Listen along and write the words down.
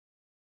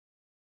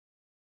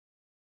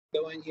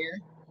Go in here.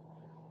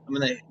 I'm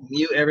going to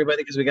mute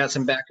everybody because we got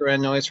some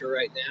background noise for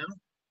right now.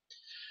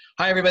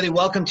 Hi, everybody.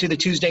 Welcome to the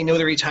Tuesday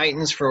Notary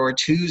Titans for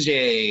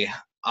Tuesday,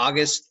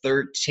 August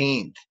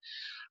 13th.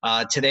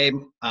 Today,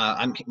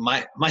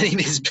 my name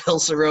is Bill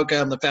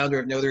Soroka. I'm the founder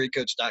of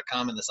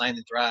NotaryCoach.com and the Sign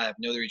and Thrive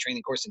Notary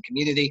Training Course and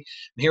Community.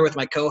 I'm here with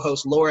my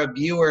co-host, Laura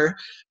Biewer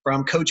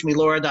from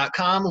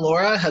CoachMeLaura.com.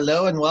 Laura,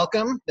 hello and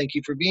welcome. Thank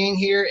you for being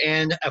here.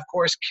 And, of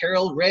course,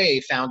 Carol Ray,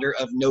 founder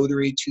of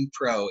Notary 2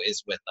 Pro,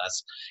 is with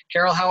us.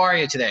 Carol, how are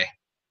you today?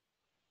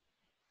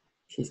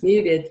 She's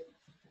muted.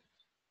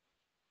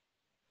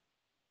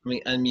 Let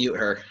me unmute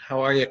her.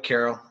 How are you,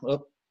 Carol?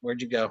 Oh,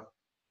 where'd you go?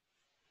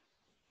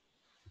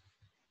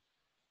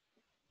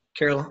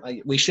 Carol,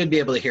 we should be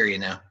able to hear you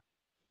now.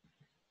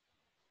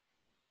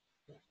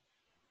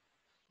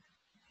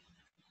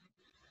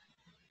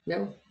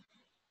 No.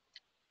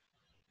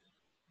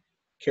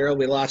 Carol,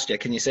 we lost you.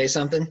 Can you say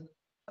something?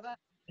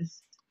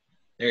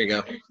 There you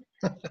go.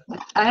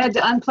 I had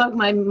to unplug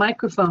my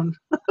microphone.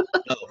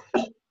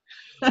 Oh.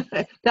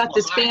 Got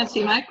this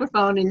fancy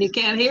microphone and you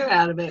can't hear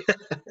out of it.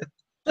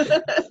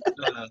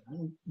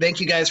 Thank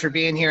you guys for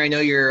being here. I know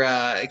you're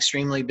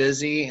extremely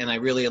busy, and I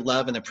really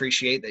love and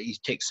appreciate that you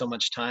take so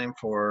much time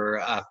for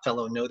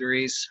fellow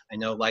notaries. I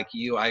know, like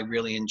you, I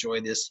really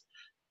enjoy this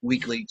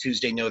weekly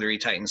Tuesday Notary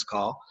Titans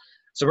call.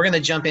 So we're going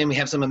to jump in. We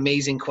have some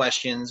amazing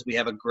questions. We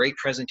have a great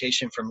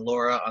presentation from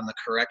Laura on the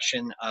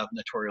correction of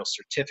notarial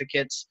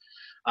certificates.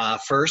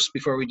 First,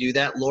 before we do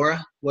that,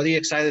 Laura, what are you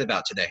excited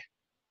about today?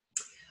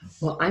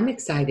 Well, I'm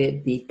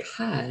excited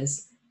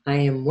because I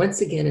am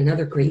once again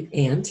another great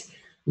aunt.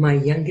 My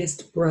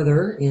youngest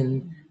brother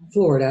in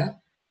Florida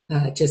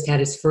just had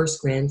his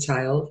first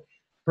grandchild.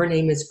 Her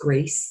name is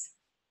Grace,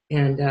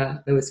 and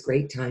it was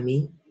great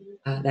timing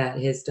that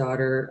his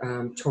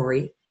daughter,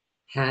 Tori,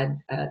 had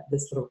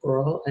this little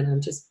girl, and I'm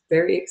just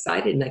very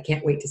excited, and I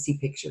can't wait to see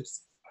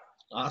pictures.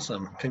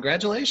 Awesome.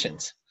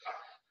 Congratulations.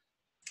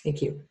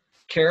 Thank you.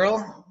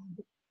 Carol,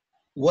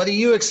 what are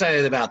you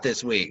excited about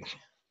this week?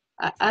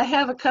 I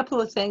have a couple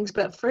of things,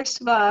 but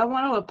first of all, I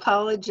want to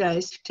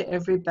apologize to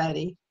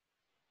everybody.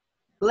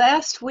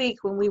 Last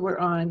week when we were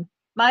on,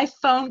 my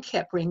phone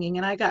kept ringing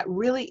and I got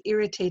really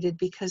irritated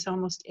because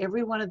almost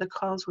every one of the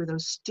calls were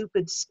those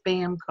stupid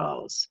spam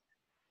calls.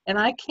 And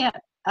I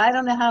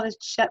don't know how to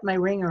shut my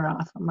ringer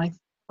off on my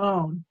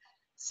phone.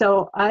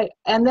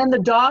 And then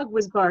the dog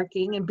was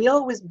barking and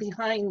Bill was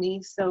behind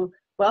me, so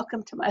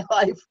welcome to my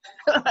life.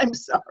 I'm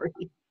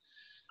sorry.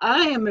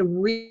 I am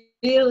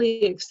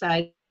really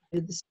excited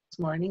this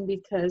morning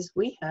because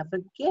we have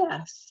a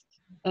guest.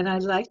 And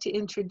I'd like to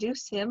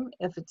introduce him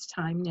if it's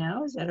time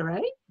now. Is that all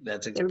right?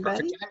 That's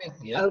everybody? Perfect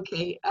timing. Yeah.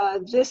 Okay.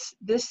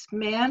 This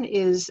man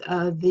is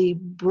the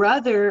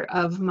brother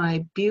of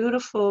my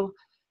beautiful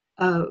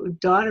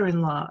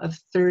daughter-in-law of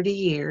 30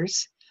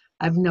 years.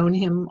 I've known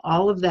him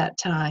all of that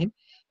time.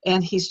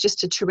 And he's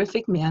just a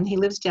terrific man. He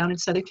lives down in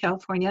Southern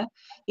California.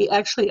 He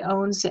actually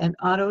owns an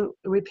auto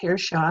repair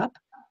shop.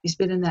 He's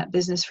been in that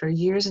business for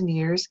years and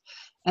years.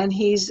 And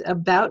he's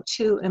about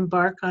to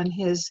embark on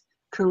his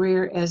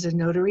career as a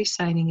notary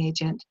signing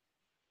agent.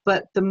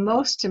 But the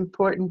most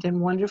important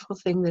and wonderful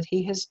thing that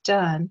he has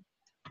done,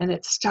 and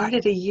it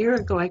started a year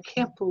ago, I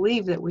can't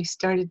believe that we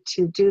started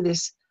to do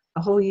this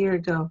a whole year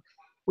ago.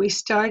 We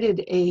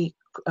started a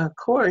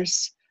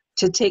course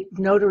to take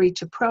Notary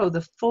to Pro,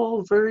 the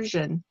full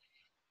version,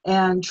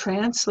 and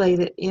translate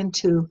it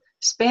into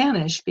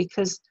Spanish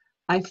because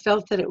I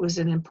felt that it was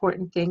an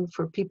important thing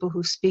for people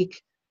who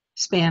speak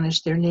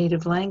Spanish, their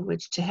native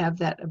language, to have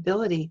that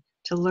ability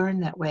to learn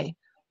that way.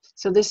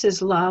 So this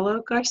is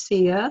Lalo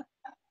Garcia,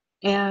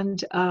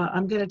 and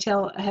I'm going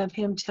to have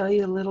him tell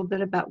you a little bit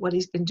about what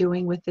he's been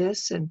doing with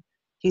this, and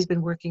he's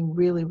been working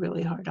really,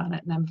 really hard on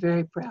it, and I'm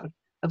very proud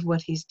of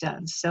what he's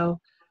done. So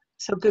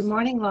good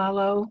morning,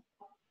 Lalo.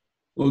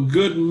 Well,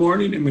 good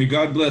morning, and may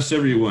God bless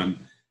everyone.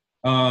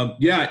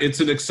 Yeah,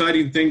 it's an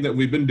exciting thing that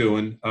we've been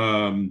doing.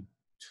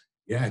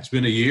 Yeah, it's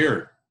been a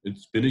year.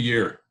 It's been a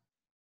year,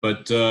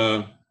 but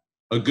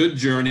a good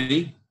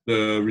journey.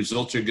 The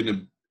results are going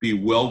to be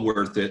well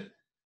worth it.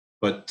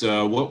 But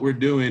what we're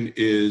doing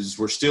is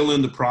we're still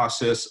in the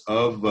process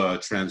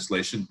of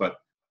translation, but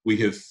we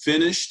have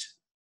finished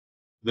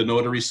the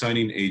Notary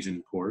Signing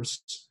Agent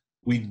course.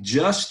 We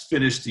just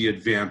finished the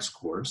advanced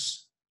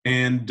course,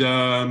 and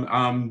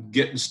I'm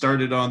getting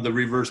started on the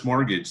reverse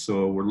mortgage.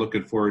 So we're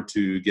looking forward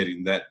to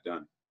getting that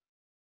done.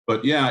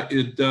 But yeah,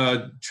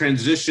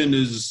 transition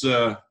is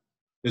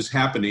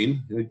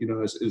happening. You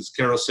know, as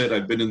Carol said,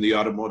 I've been in the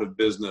automotive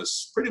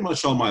business pretty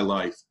much all my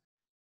life.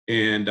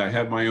 And I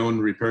have my own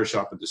repair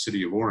shop in the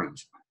city of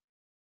Orange.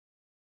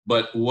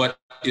 But what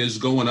is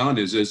going on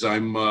is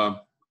I'm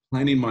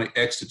planning my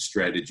exit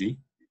strategy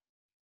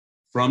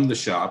from the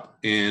shop,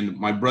 and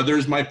my brother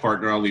is my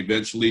partner. I'll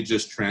eventually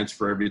just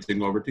transfer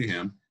everything over to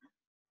him.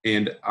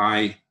 And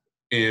I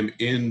am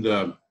in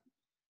the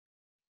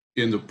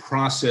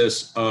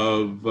process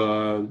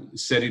of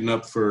setting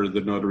up for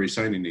the notary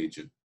signing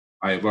agent.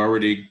 I have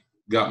already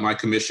got my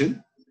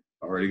commission,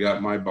 already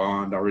got my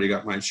bond, already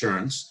got my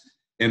insurance.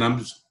 And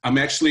I'm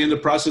actually in the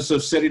process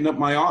of setting up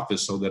my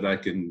office so that I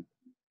can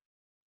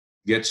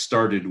get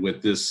started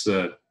with this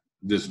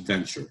this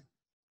venture.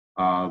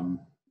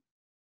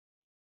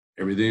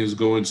 Everything is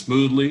going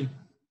smoothly,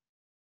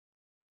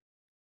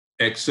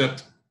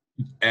 except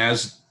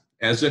as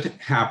it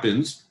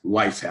happens,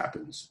 life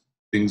happens.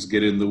 Things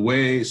get in the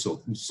way,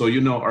 so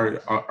you know,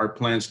 our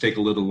plans take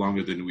a little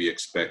longer than we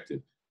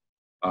expected.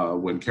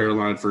 When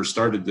Caroline first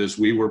started this,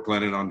 we were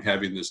planning on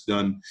having this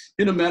done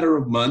in a matter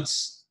of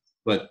months,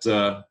 but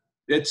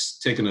it's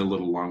taken a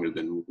little longer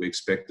than we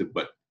expected,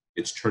 but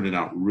it's turning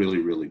out really,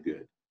 really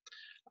good.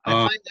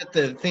 I find that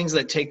the things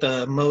that take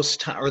the most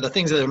time, or the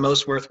things that are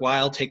most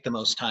worthwhile, take the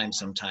most time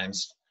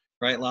sometimes.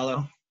 Right,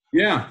 Lalo?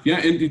 Yeah,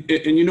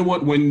 and you know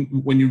what?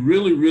 When you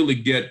really, really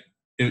get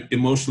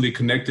emotionally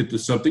connected to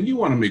something, you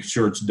want to make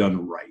sure it's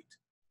done right.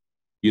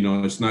 You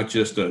know, it's not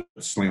just a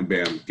slam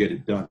bam, get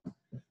it done.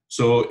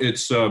 So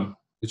it's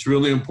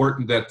really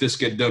important that this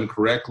get done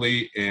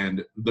correctly.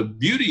 And the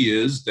beauty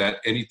is that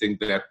anything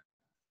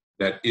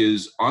that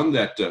is on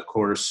that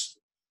course,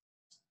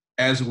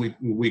 as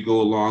we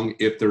go along,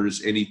 if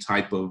there's any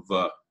type of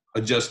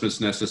adjustments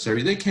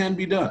necessary, they can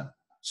be done.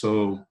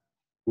 So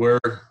we're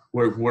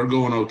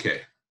going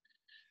okay.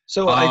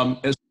 So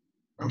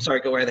I'm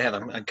sorry, go right ahead.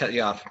 I cut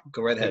you off.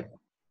 Go right ahead.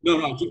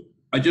 No,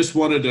 I just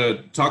wanted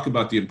to talk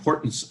about the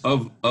importance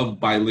of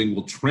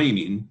bilingual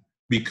training,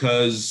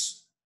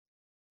 because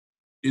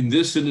in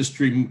this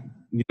industry,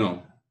 you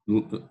know,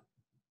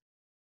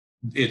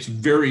 it's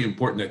very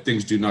important that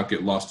things do not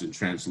get lost in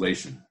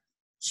translation.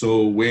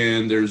 So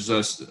when there's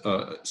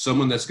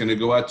someone that's going to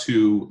go out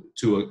to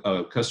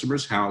a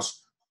customer's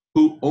house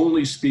who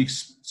only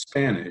speaks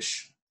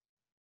Spanish,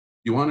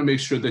 you want to make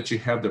sure that you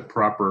have the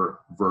proper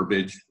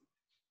verbiage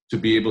to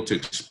be able to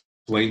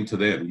explain to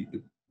them.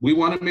 We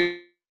want to make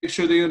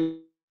sure they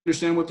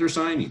understand what they're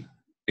signing.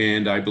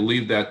 And I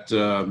believe that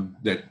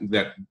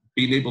that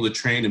being able to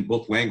train in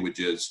both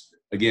languages,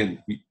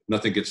 again,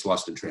 nothing gets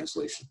lost in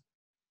translation.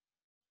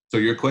 So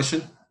your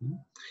question?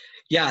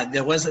 Yeah,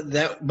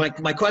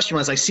 my question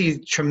was, I see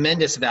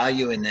tremendous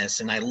value in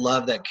this, and I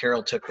love that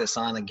Carol took this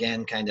on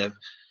again, kind of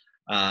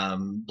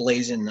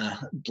blazing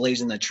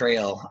the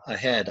trail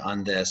ahead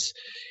on this.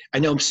 I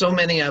know so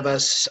many of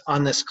us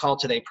on this call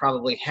today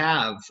probably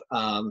have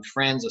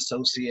friends,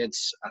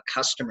 associates,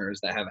 customers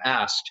that have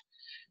asked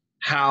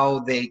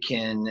how they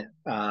can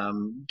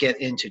get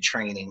into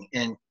training.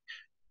 And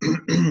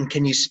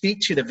can you speak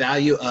to the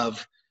value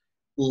of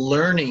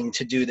learning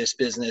to do this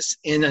business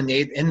in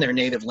their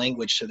native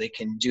language so they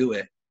can do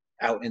it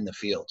out in the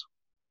field,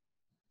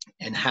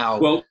 and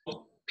how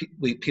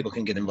people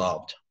can get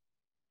involved?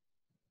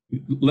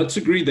 Let's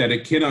agree that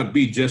it cannot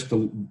be just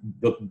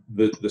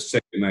the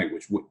second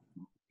language. We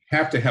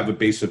have to have a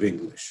base of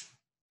English.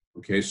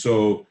 Okay,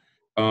 so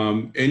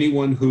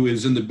anyone who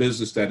is in the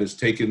business that has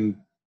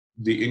taken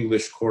the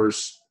English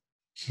course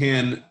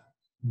can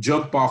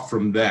jump off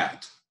from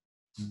that.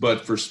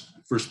 But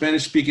for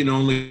Spanish speaking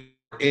only,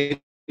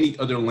 any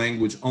other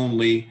language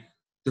only,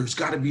 there's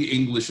got to be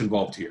English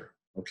involved here.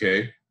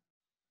 Okay,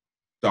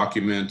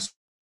 documents,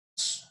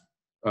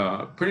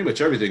 pretty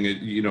much everything.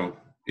 You know,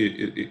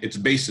 its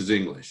base is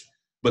English.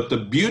 But the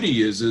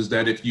beauty is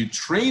that if you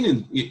train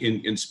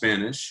in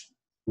Spanish,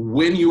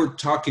 when you are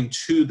talking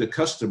to the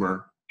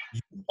customer,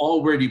 you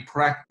already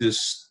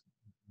practice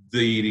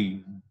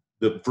the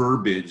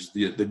verbiage,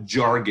 the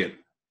jargon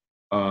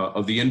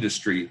of the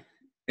industry,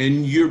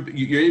 and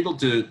you're able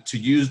to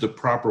use the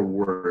proper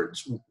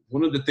words.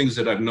 One of the things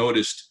that I've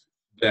noticed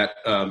that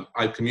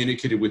I've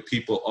communicated with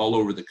people all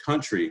over the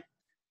country,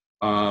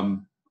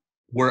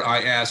 where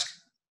I ask,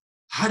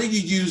 how do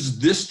you use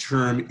this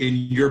term in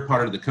your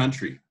part of the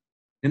country?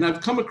 And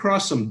I've come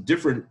across some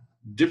different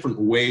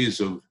ways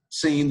of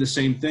saying the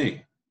same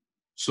thing.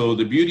 So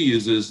the beauty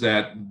is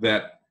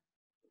that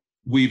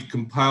we've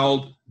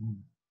compiled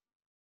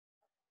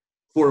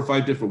 4 or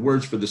 5 different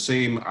words for the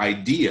same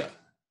idea.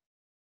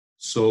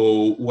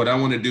 So what I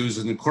want to do is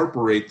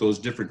incorporate those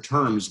different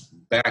terms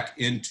back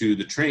into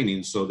the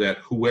training, so that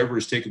whoever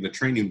is taking the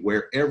training,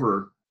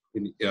 wherever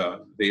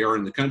they are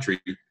in the country,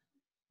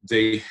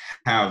 they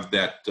have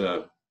that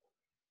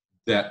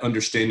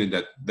understanding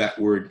that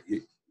word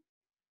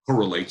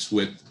correlates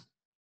with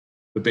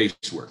the base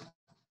word.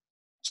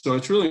 So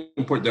it's really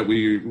important that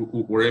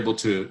we're able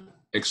to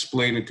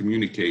explain and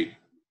communicate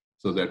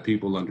so that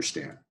people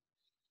understand.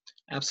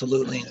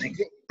 Absolutely.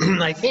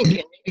 And I think,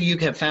 and maybe you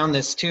have found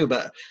this too,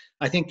 but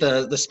I think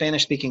the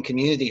Spanish-speaking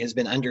community has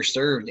been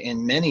underserved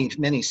in many,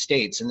 many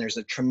states, and there's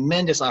a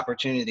tremendous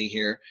opportunity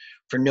here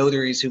for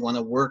notaries who want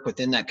to work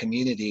within that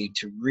community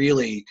to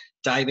really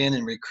dive in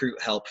and recruit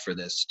help for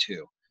this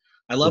too.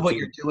 I love what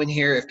you're doing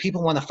here. If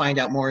people want to find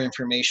out more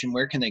information,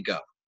 where can they go?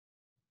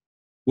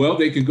 Well,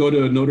 they can go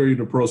to Notary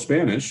to Pro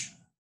Spanish,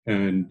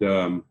 and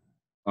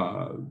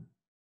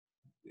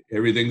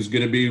everything's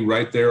going to be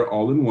right there,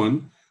 all in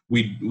one.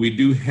 We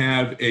do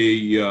have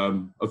a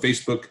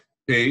Facebook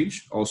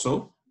page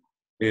also,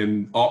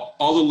 and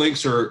all the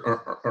links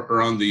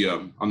are on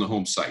the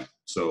home site,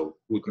 so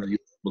we can be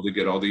able to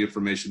get all the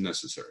information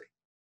necessary.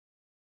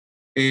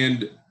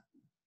 And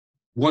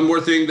one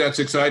more thing that's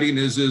exciting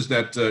is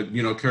that,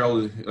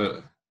 Carol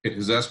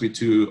has asked me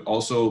to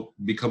also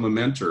become a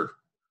mentor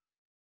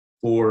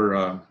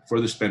for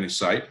the Spanish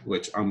site,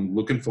 which I'm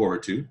looking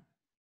forward to.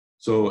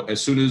 So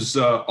as soon as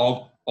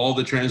all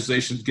the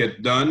translations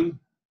get done,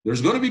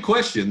 there's going to be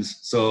questions.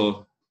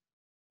 So,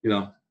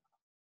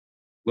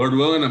 Lord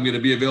willing, I'm going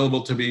to be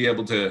available to be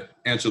able to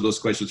answer those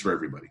questions for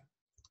everybody.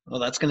 Well,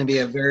 that's going to be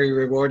a very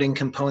rewarding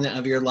component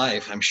of your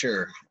life, I'm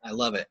sure. I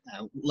love it.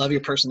 I love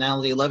your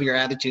personality, love your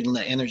attitude, and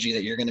the energy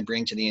that you're going to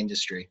bring to the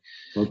industry.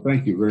 Well,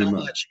 thank you very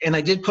much. And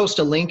I did post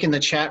a link in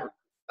the chat,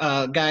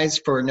 guys,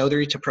 for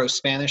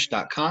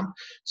notarytoprospanish.com,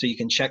 so you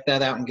can check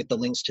that out and get the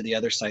links to the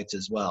other sites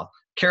as well.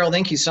 Carol,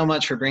 thank you so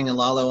much for bringing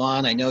Lalo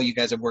on. I know you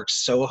guys have worked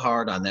so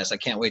hard on this. I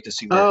can't wait to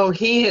see where. Oh,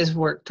 he has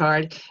worked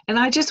hard. And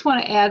I just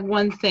want to add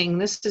one thing.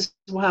 This is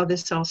how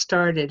this all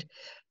started.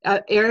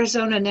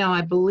 Arizona now,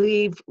 I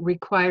believe,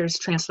 requires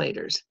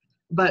translators.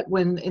 But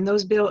in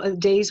those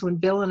days when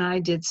Bill and I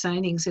did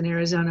signings in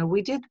Arizona,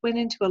 we went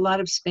into a lot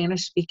of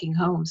Spanish-speaking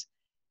homes,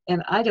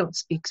 and I don't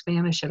speak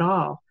Spanish at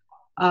all.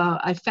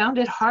 I found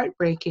it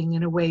heartbreaking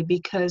in a way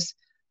because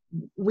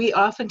we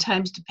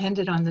oftentimes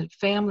depended on the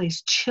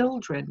family's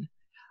children.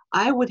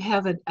 I would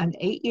have an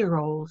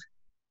 8-year-old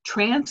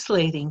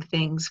translating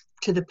things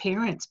to the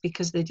parents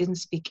because they didn't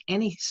speak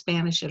any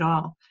Spanish at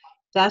all.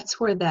 That's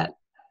where that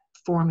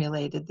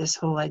formulated this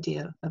whole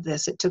idea of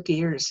this. It took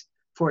years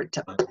for it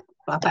to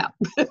pop out.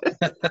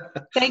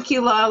 Thank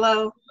you,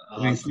 Lalo.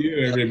 Thank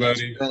you,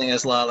 everybody. Thanks for joining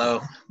us,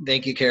 Lalo.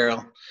 Thank you,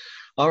 Carol.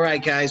 All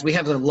right, guys, we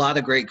have a lot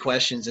of great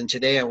questions, and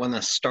today I want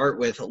to start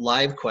with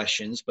live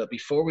questions. But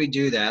before we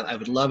do that, I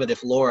would love it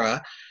if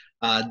Laura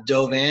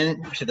dove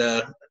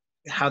into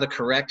how to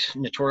correct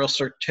notarial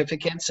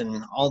certificates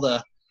and all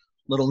the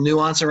little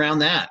nuance around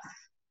that.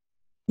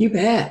 You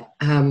bet.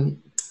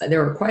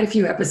 There were quite a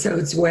few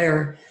episodes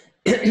where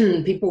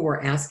people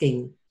were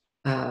asking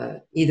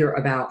either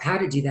about how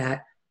to do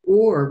that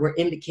or were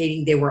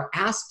indicating they were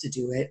asked to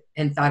do it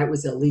and thought it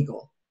was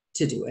illegal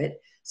to do it.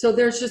 So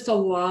there's just a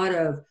lot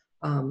of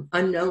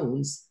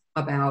unknowns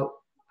about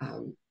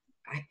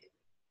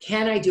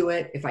can I do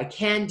it? If I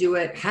can do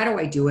it, how do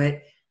I do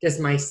it? Does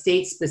my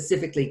state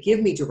specifically give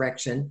me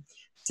direction?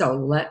 So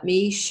let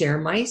me share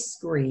my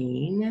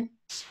screen.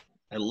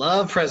 I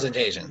love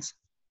presentations.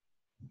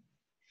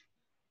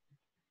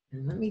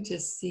 And let me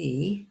just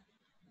see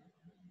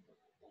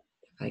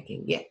if I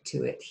can get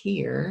to it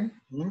here.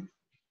 Mm-hmm.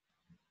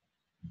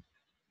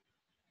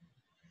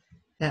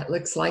 That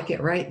looks like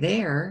it right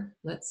there.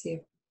 Let's see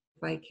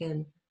if I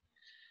can.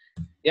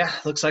 Yeah,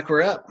 looks like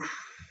we're up.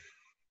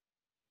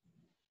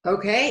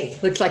 Okay,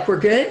 looks like we're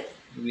good.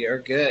 We are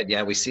good.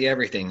 Yeah, we see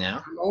everything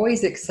now. I'm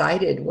always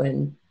excited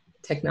when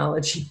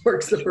technology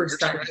works the first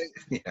time.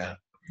 Right? Yeah.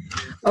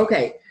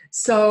 Okay,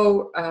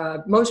 so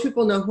most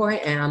people know who I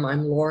am.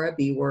 I'm Laura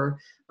Biewer.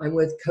 I'm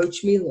with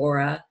Coach Me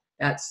Laura.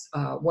 That's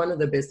one of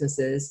the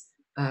businesses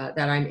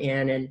that I'm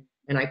in,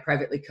 and I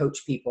privately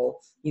coach people,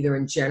 either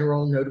in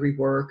general notary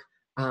work,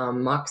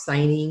 mock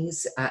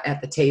signings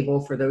at the table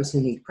for those who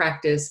need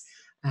practice,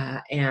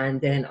 and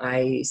then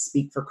I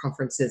speak for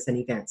conferences and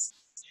events.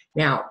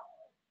 Now,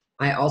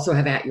 I also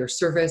have at your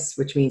service,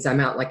 which means I'm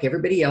out like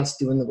everybody else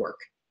doing the work.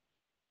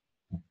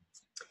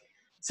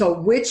 So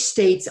which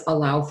states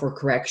allow for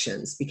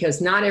corrections?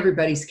 Because not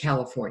everybody's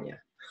California,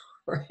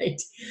 right?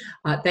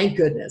 Thank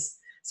goodness.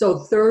 So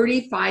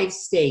 35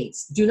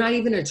 states do not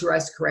even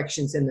address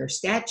corrections in their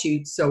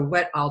statutes. So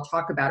what I'll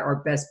talk about are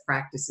best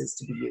practices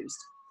to be used.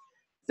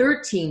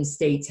 13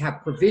 states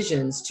have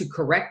provisions to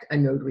correct a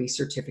notary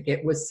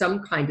certificate with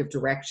some kind of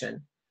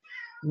direction.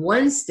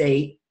 One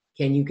state,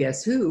 can you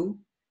guess who,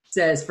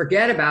 says,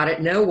 forget about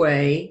it, no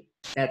way,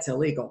 that's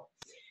illegal.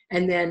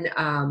 And then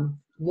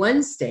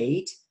one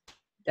state,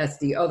 that's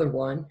the other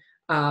one,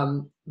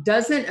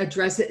 doesn't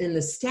address it in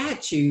the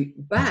statute,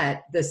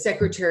 but the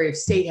Secretary of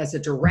State has a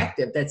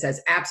directive that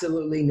says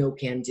absolutely no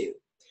can do.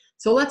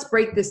 So let's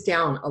break this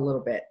down a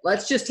little bit.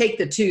 Let's just take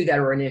the two that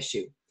are an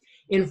issue.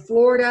 In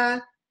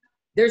Florida,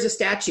 there's a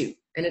statute,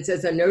 and it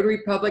says a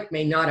notary public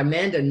may not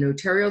amend a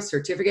notarial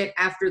certificate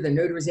after the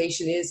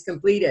notarization is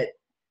completed.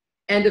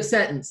 End of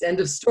sentence, end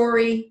of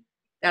story.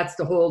 That's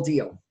the whole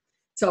deal.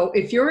 So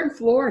if you're in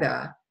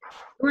Florida,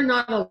 you're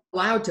not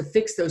allowed to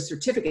fix those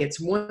certificates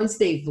once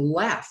they've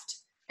left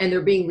and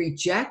they're being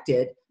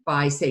rejected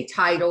by, say,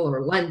 title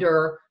or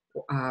lender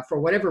for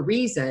whatever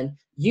reason.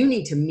 You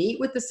need to meet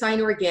with the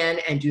signer again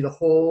and do the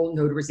whole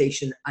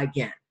notarization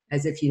again,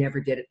 as if you never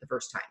did it the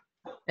first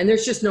time. And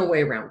there's just no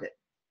way around it.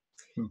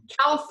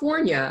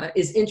 California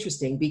is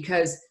interesting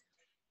because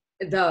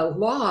the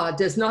law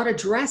does not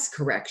address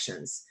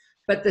corrections,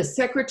 but the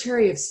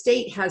Secretary of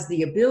State has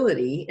the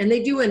ability, and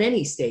they do in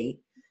any state,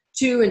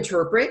 to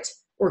interpret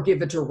or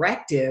give a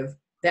directive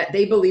that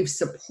they believe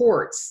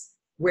supports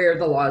where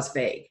the law is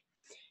vague.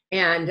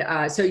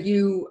 And so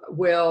you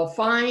will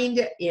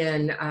find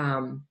in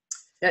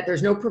that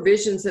there's no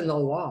provisions in the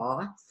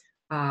law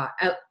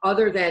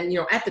other than,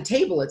 at the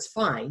table it's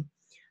fine.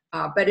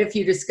 But if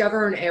you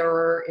discover an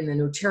error in the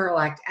Notarial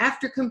Act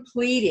after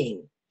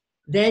completing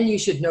then you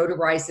should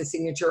notarize the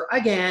signature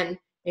again,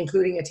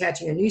 including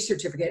attaching a new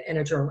certificate and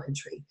a journal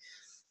entry.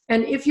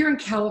 And if you're in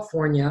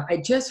California, I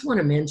just want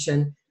to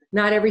mention,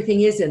 not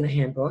everything is in the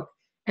handbook.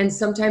 And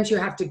sometimes you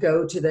have to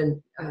go to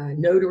the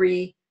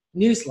notary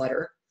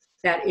newsletter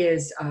that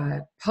is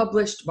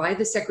published by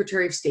the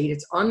Secretary of State.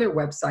 It's on their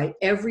website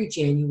every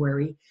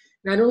January.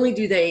 Not only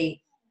do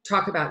they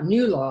talk about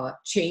new law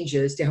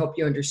changes to help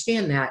you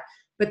understand that,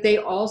 but they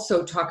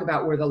also talk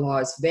about where the law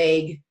is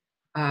vague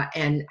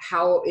and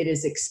how it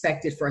is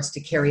expected for us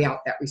to carry out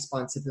that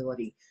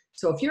responsibility.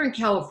 So if you're in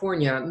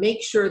California,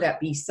 make sure that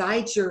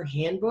besides your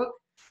handbook,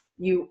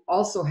 you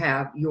also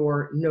have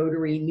your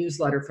notary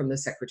newsletter from the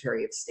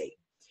Secretary of State.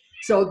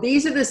 So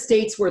these are the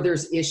states where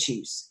there's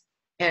issues.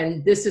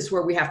 And this is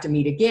where we have to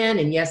meet again.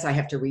 And yes, I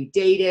have to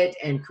redate it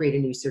and create a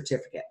new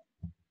certificate.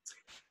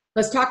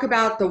 Let's talk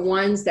about the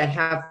ones that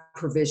have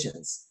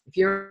provisions. If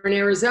you're in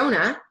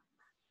Arizona,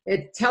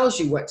 it tells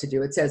you what to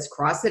do. It says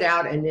cross it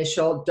out,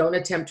 initial, don't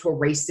attempt to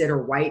erase it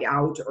or white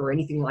out or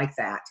anything like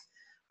that.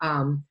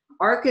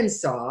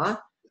 Arkansas,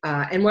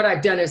 and what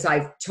I've done is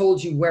I've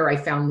told you where I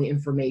found the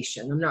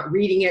information. I'm not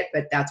reading it,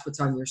 but that's what's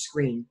on your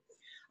screen.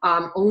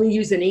 Only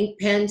use an ink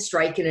pen,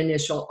 strike an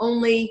initial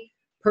only.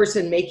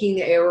 Person making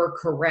the error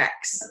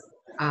corrects,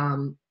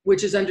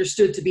 which is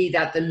understood to be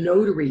that the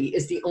notary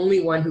is the only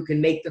one who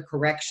can make the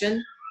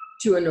correction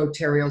to a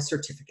notarial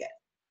certificate.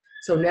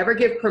 So never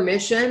give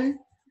permission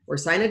or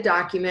sign a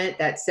document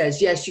that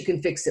says, yes, you can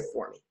fix it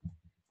for me.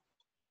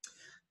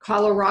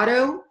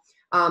 Colorado,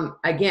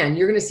 again,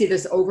 you're going to see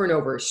this over and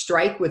over.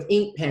 Strike with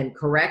ink pen,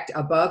 correct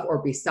above or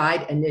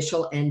beside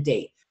initial and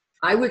date.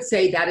 I would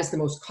say that is the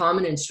most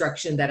common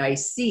instruction that I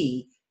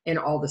see in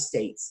all the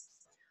states.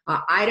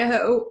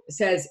 Idaho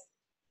says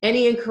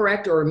any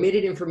incorrect or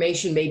omitted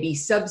information may be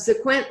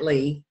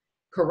subsequently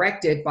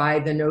corrected by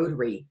the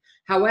notary.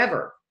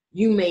 However,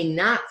 you may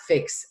not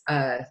fix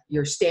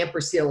your stamp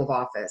or seal of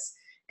office.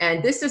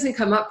 And this doesn't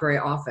come up very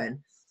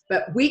often,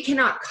 but we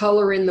cannot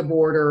color in the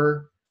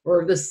border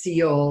or the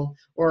seal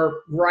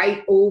or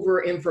write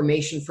over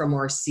information from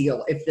our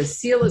seal. If the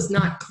seal is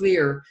not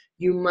clear,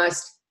 you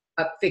must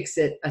fix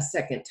it a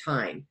second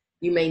time.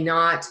 You may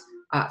not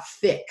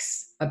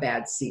fix a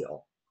bad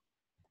seal.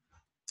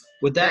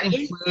 Would that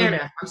include?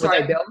 Anna, I'm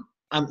sorry, Bill.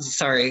 I'm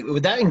sorry.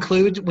 Would that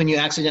include when you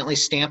accidentally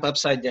stamp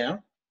upside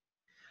down?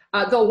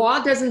 The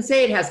law doesn't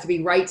say it has to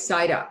be right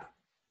side up.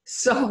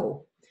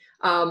 So,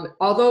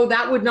 although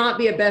that would not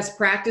be a best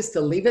practice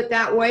to leave it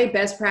that way,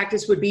 best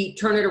practice would be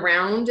turn it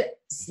around,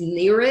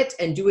 sneer it,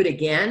 and do it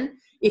again.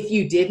 If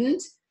you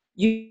didn't,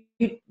 you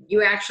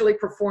actually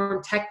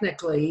perform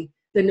technically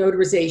the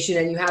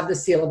notarization and you have the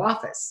seal of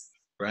office.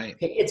 Right.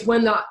 Okay? It's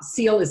when the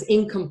seal is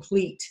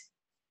incomplete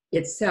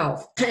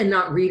itself and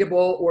not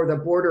readable or the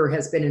border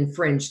has been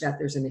infringed that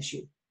there's an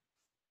issue.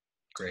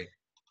 Great.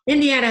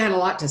 Indiana had a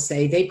lot to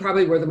say. They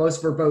probably were the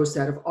most verbose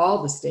out of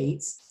all the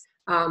states.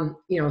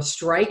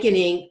 Strike in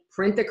ink,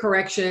 print the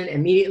correction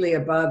immediately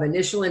above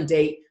initial and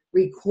date,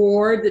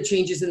 record the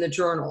changes in the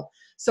journal.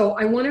 So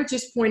I want to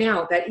just point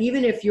out that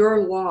even if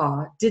your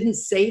law didn't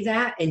say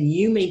that and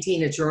you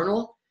maintain a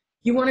journal,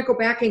 you want to go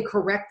back and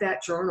correct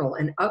that journal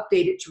and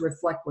update it to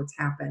reflect what's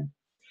happened.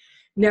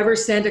 Never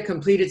send a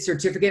completed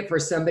certificate for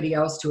somebody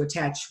else to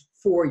attach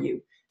for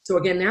you. So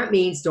again, that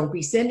means don't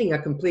be sending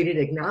a completed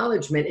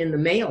acknowledgement in the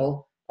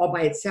mail all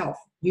by itself.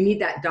 You need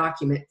that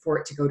document for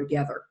it to go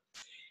together.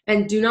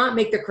 And do not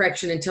make the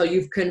correction until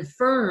you've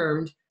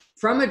confirmed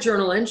from a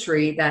journal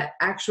entry that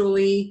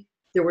actually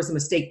there was a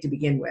mistake to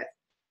begin with.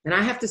 And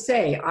I have to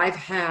say, I've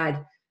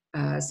had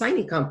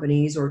signing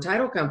companies or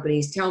title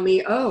companies tell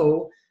me,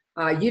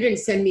 you didn't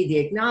send me the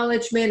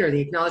acknowledgement or the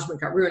acknowledgement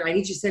got ruined. I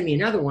need you to send me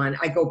another one.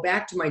 I go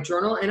back to my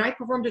journal and I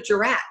performed a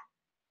jurat.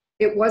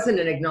 It wasn't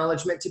an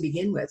acknowledgement to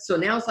begin with. So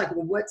now it's like,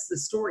 well, what's the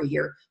story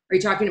here? Are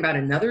you talking about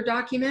another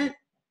document?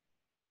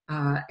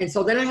 And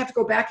so then I have to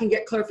go back and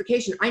get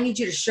clarification. I need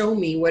you to show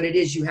me what it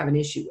is you have an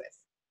issue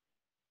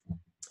with.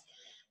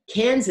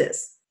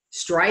 Kansas,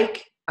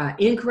 strike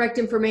incorrect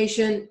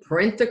information,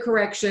 print the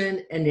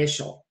correction,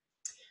 initial.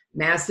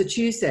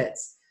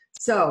 Massachusetts,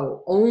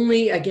 so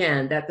only,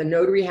 again, that the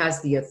notary has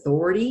the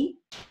authority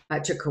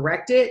to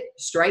correct it,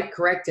 strike,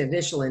 correct,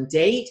 initial, and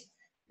date.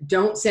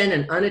 Don't send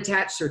an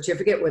unattached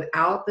certificate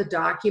without the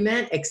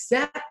document,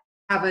 except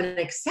have an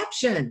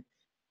exception.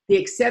 The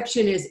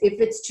exception is if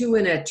it's to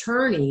an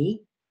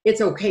attorney,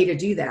 it's okay to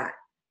do that.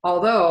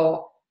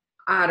 Although,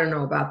 I don't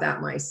know about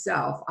that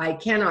myself. I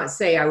cannot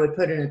say I would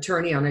put an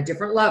attorney on a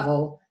different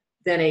level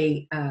than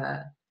a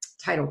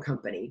title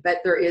company, but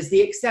there is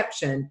the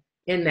exception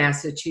in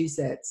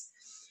Massachusetts.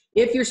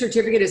 If your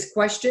certificate is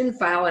questioned,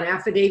 file an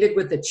affidavit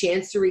with the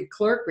chancery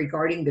clerk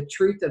regarding the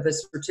truth of the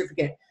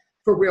certificate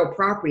for real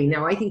property.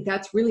 Now, I think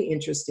that's really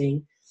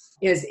interesting,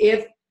 is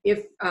if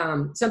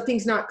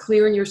something's not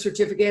clear in your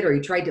certificate or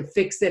you tried to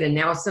fix it and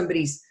now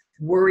somebody's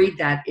worried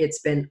that it's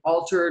been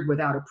altered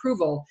without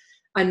approval,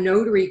 a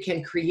notary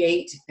can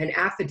create an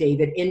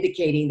affidavit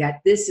indicating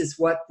that this is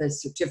what the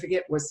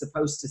certificate was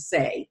supposed to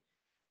say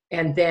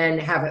and then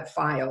have it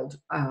filed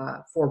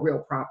for real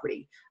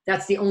property.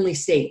 That's the only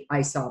state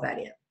I saw that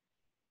in.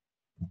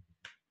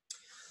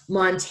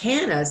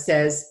 Montana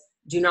says,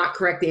 do not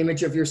correct the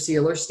image of your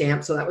seal or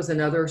stamp. So that was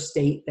another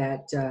state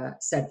that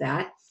said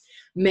that.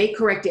 May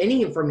correct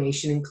any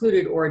information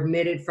included or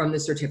omitted from the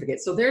certificate.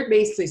 So they're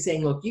basically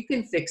saying, look, you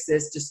can fix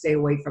this, just stay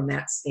away from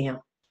that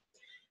stamp.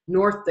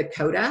 North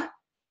Dakota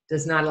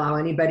does not allow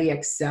anybody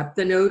except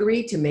the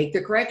notary to make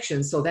the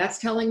correction. So that's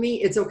telling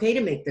me it's okay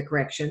to make the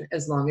correction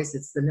as long as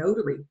it's the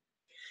notary.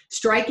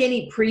 Strike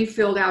any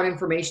pre-filled out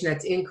information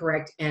that's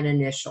incorrect and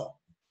initial.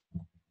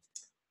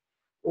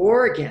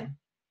 Oregon.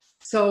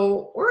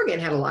 So Oregon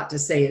had a lot to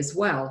say as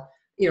well.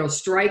 You know,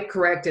 strike,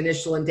 correct,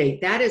 initial, and date.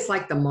 That is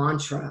like the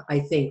mantra, I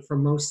think, for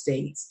most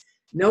states.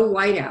 No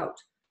whiteout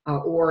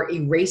or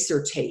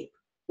eraser tape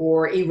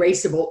or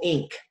erasable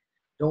ink.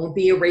 Don't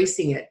be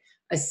erasing it.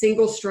 A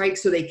single strike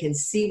so they can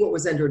see what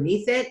was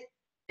underneath it,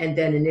 and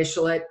then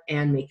initial it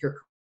and make your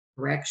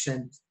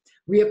correction.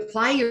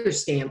 Reapply your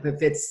stamp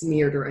if it's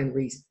smeared or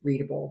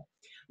unreadable.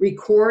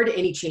 Record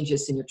any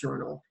changes in your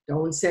journal.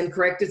 Don't send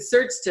corrected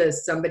certs to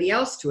somebody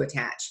else to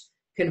attach.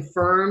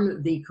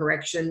 Confirm the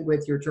correction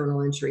with your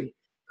journal entry.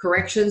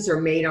 Corrections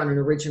are made on an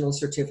original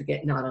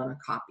certificate, not on a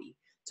copy.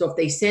 So if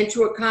they sent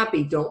you a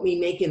copy, don't be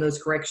making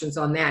those corrections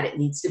on that. It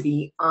needs to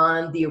be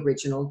on the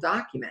original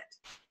document.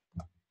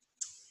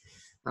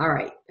 All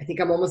right, I think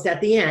I'm almost at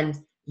the end.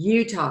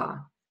 Utah.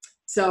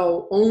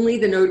 So only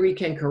the notary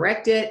can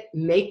correct it,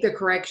 make the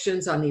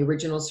corrections on the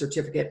original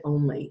certificate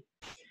only.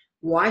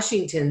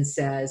 Washington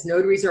says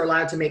notaries are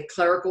allowed to make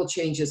clerical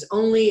changes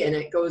only, and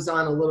it goes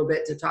on a little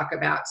bit to talk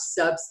about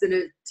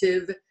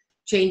substantive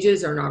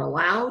changes are not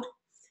allowed,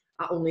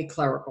 only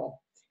clerical.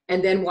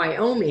 And then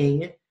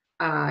Wyoming,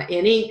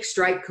 in ink,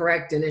 strike,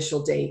 correct,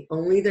 initial date.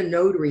 Only the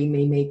notary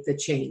may make the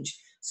change.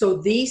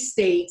 So these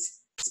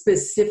states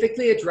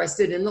specifically addressed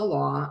it in the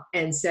law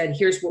and said,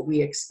 here's what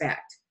we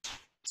expect.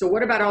 So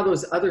what about all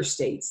those other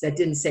states that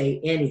didn't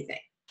say anything?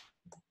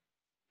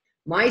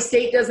 My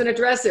state doesn't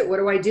address it. What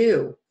do I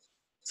do?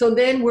 So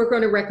then we're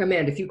going to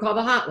recommend, if you call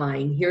the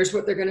hotline, here's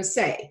what they're going to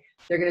say.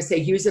 They're going to say,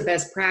 use a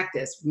best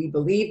practice. We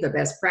believe the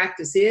best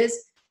practice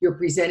is you're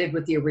presented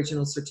with the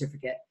original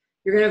certificate.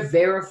 You're going to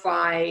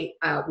verify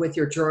with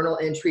your journal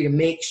entry to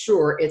make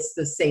sure it's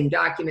the same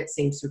document,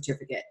 same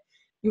certificate.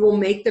 You will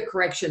make the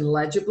correction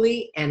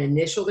legibly and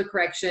initial the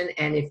correction,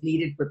 and if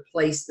needed,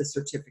 replace the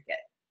certificate.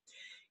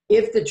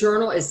 If the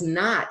journal is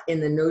not in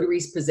the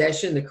notary's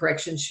possession, the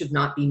correction should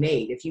not be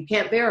made. If you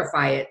can't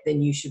verify it,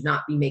 then you should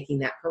not be making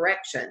that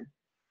correction.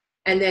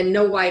 And then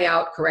no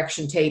whiteout,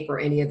 correction tape, or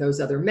any of those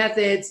other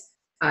methods.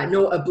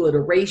 No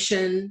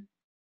obliteration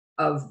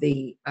of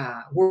the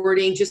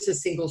wording, just a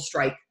single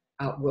strike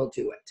will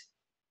do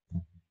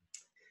it.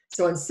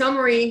 So in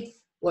summary,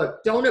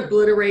 look, don't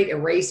obliterate,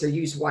 erase, or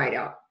use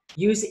whiteout.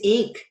 Use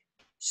ink,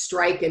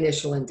 strike,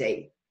 initial, and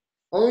date.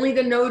 Only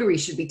the notary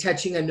should be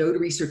touching a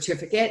notary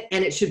certificate,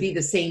 and it should be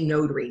the same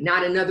notary,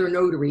 not another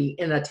notary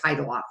in a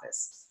title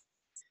office.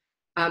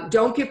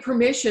 Don't give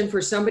permission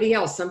for somebody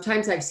else.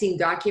 Sometimes I've seen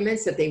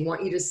documents that they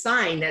want you to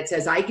sign that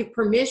says, I give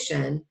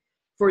permission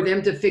for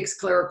them to fix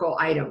clerical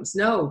items.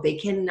 No, they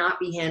cannot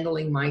be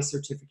handling my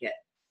certificate.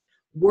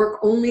 Work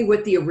only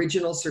with the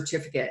original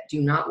certificate.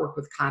 Do not work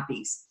with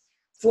copies.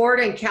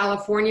 Florida and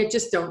California,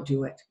 just don't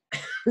do it.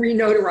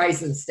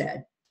 Renotarize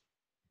instead.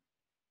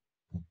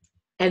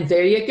 And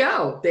there you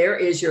go. There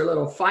is your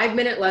little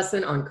 5-minute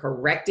lesson on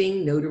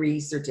correcting notary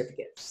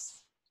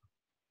certificates.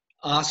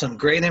 Awesome.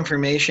 Great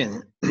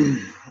information.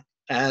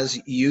 As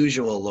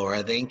usual,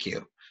 Laura. Thank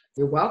you.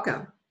 You're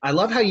welcome. I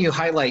love how you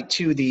highlight,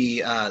 too,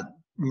 the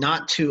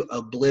not to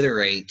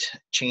obliterate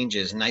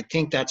changes. And I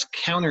think that's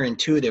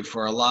counterintuitive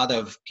for a lot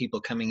of people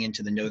coming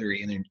into the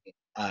notary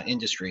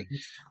industry.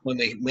 When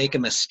they make a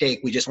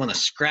mistake, we just want to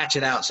scratch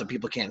it out so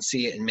people can't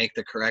see it and make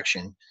the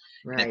correction.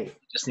 Right. And it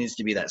just needs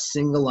to be that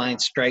single line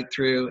strike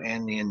through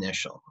and the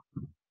initial.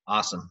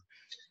 Awesome.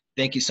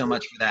 Thank you so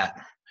much for that.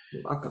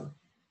 You're welcome.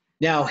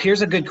 Now,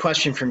 here's a good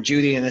question from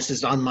Judy, and this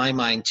is on my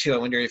mind too. I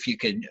wonder if you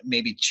could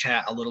maybe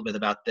chat a little bit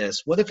about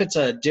this. What if it's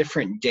a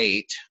different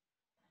date?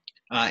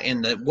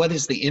 And what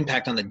is the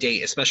impact on the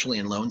date, especially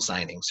in loan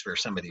signings for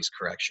some of these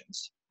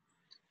corrections?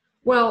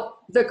 Well,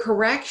 the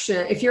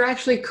correction, if you're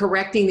actually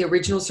correcting the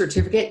original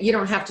certificate, you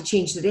don't have to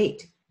change the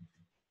date.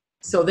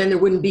 So then there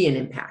wouldn't be an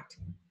impact.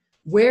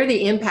 Where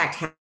the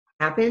impact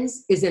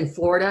happens is in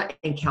Florida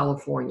and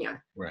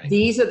California. Right.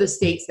 These are the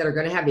states that are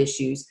going to have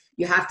issues.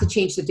 You have to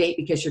change the date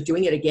because you're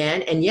doing it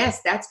again. And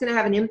yes, that's going to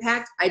have an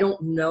impact. I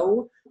don't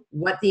know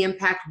what the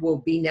impact will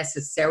be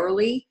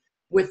necessarily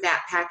with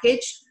that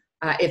package.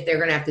 If they're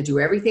going to have to do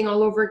everything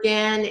all over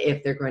again,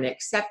 if they're going to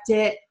accept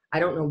it,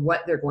 I don't know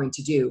what they're going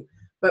to do.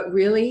 But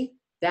really,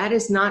 that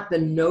is not the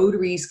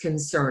notary's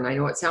concern. I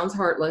know it sounds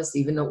heartless,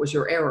 even though it was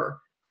your error.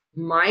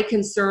 My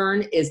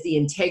concern is the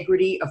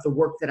integrity of the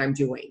work that I'm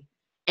doing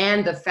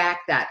and the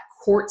fact that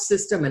court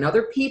system and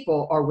other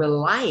people are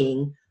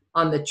relying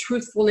on the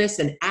truthfulness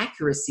and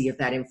accuracy of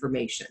that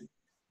information.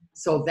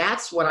 So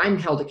that's what I'm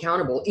held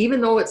accountable,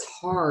 even though it's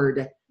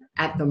hard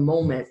at the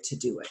moment to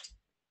do it.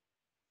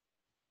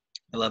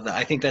 I love that.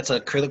 I think that's a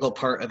critical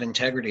part of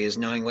integrity, is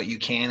knowing what you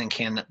can and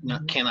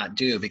cannot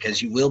do,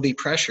 because you will be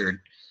pressured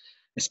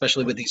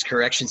especially with these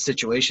correction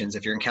situations.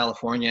 If you're in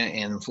California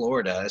and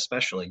Florida,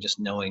 especially, just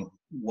knowing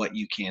what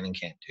you can and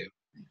can't do.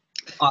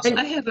 Awesome.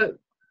 I have a,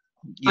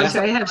 Yeah. I'm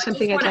sorry, I have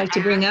something I'd like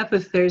to bring up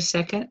if there's a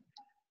second.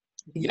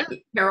 Yeah.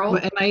 Carol?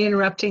 Am I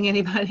interrupting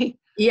anybody?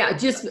 Yeah,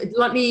 just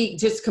let me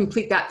just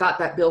complete that thought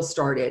that Bill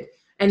started.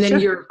 And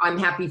then Sure. I'm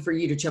happy for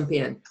you to jump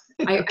in.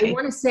 Okay. I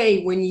want to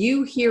say, when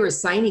you hear a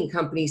signing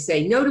company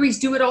say, notaries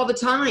do it all the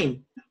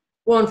time.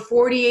 Well, in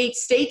 48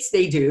 states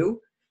they do.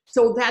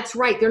 So that's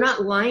right. They're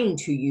not lying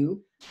to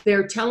you.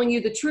 They're telling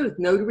you the truth.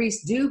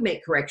 Notaries do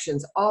make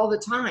corrections all the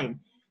time.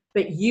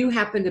 But you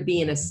happen to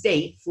be in a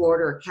state,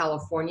 Florida or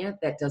California,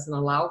 that doesn't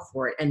allow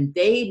for it. And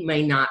they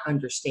may not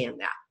understand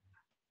that.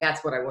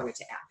 That's what I wanted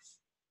to add.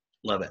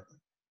 Love it.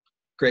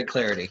 Great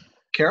clarity.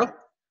 Carol?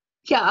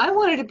 Yeah, I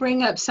wanted to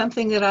bring up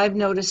something that I've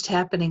noticed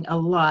happening a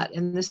lot,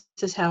 and this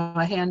is how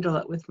I handle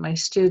it with my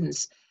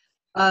students.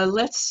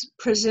 Let's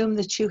presume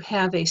that you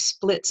have a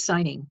split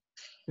signing,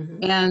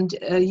 and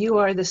you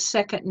are the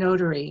second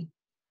notary.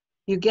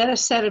 You get a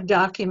set of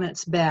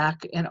documents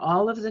back, and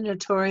all of the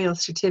notarial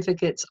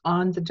certificates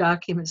on the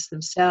documents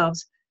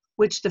themselves,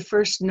 which the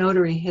first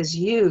notary has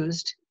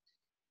used,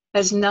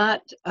 does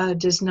not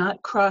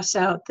cross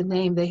out the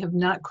name. They have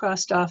not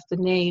crossed off the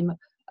name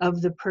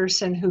of the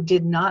person who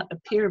did not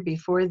appear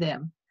before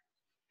them.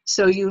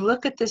 So you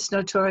look at this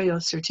notarial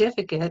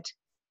certificate,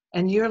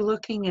 and you're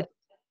looking at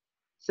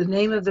the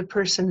name of the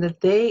person that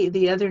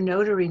the other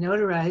notary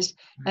notarized,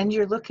 and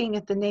you're looking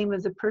at the name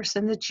of the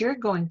person that you're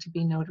going to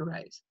be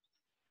notarized.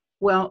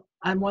 Well,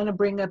 I want to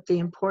bring up the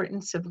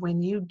importance of,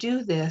 when you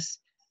do this,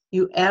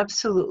 you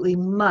absolutely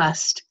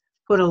must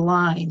put a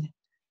line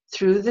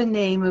through the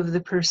name of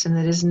the person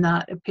that is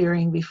not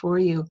appearing before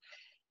you.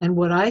 And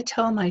what I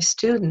tell my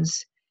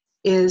students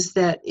is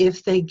that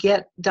if they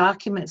get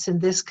documents in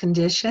this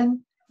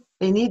condition,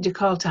 they need to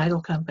call title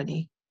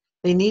company.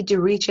 They need to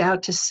reach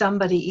out to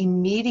somebody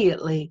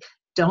immediately.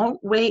 Don't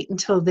wait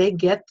until they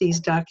get these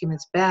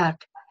documents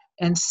back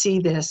and see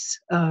this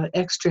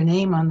extra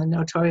name on the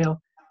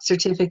notarial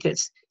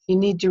certificates. You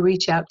need to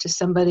reach out to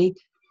somebody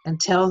and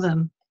tell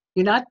them,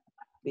 you're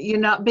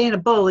not being a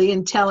bully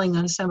and telling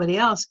on somebody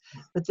else,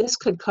 but this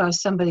could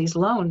cause somebody's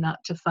loan not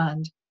to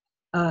fund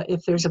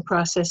if there's a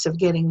process of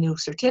getting new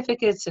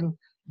certificates and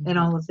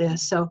all of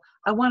this. So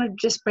I want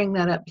to just bring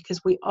that up,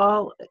 because we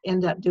all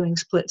end up doing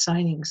split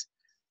signings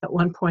at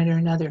one point or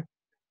another.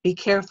 Be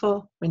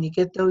careful when you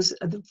get those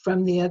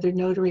from the other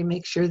notary.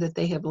 Make sure that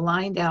they have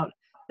lined out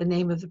the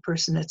name of the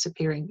person that's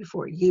appearing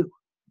before you.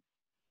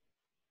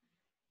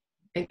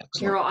 And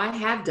Carol, I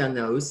have done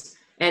those,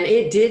 and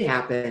it did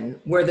happen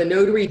where the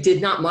notary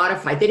did not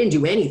modify. They didn't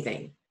do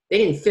anything. They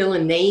didn't fill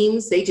in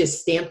names. They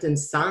just stamped and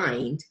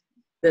signed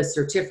the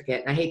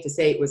certificate. And I hate to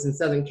say it was in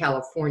Southern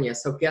California.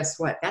 So guess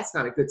what? That's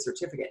not a good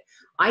certificate.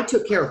 I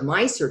took care of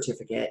my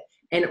certificate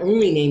and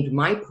only named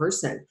my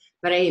person,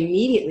 but I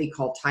immediately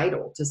called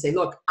title to say,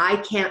 look, I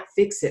can't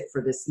fix it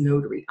for this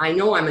notary. I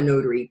know I'm a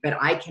notary, but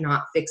I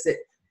cannot fix it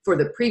for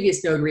the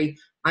previous notary.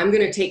 I'm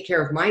going to take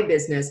care of my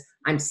business.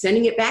 I'm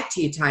sending it back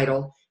to you,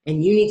 title,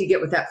 and you need to get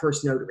with that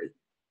first notary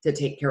to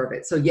take care of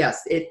it. So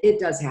yes, it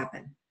does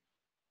happen.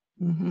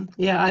 Mm-hmm.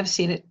 Yeah, I've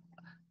seen it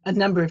a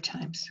number of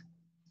times.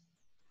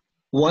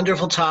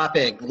 Wonderful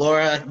topic.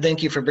 Laura,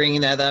 thank you for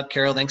bringing that up.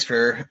 Carol, thanks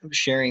for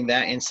sharing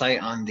that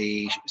insight on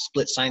the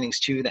split signings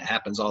too. That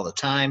happens all the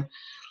time.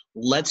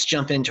 Let's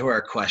jump into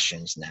our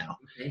questions now.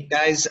 Okay.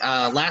 Guys,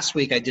 last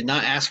week I did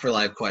not ask for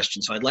live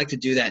questions, so I'd like to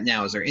do that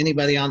now. Is there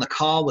anybody on the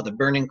call with a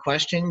burning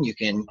question? You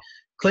can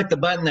click the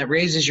button that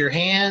raises your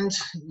hand.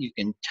 You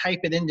can type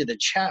it into the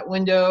chat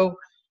window.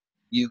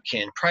 You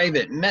can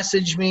private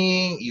message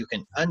me. You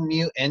can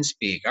unmute and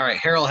speak. All right,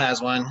 Harold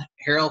has one.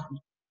 Harold,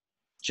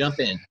 jump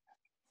in.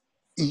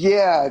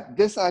 Yeah,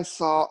 this I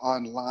saw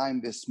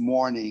online this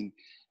morning,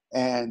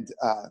 and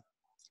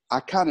I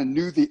kind of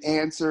knew the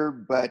answer,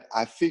 but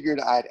I figured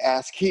I'd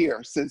ask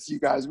here since you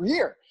guys were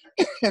here.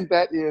 And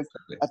that is,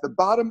 at the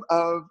bottom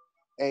of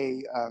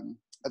a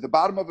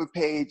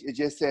page, it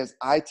just says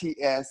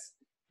ITS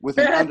with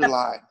an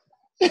underline.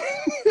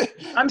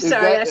 I'm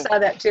sorry, I saw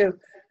that too.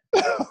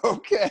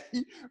 Okay.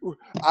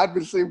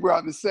 Obviously, we're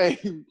on the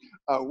same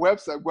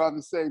website. We're on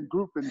the same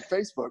group in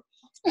Facebook.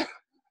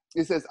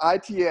 It says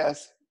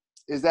ITS.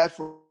 Is that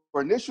for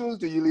initials?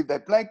 Do you leave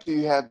that blank? Do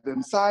you have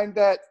them sign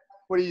that?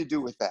 What do you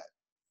do with that?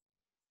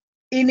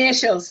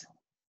 Initials.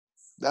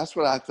 That's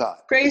what I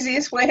thought.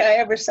 Craziest way I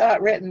ever saw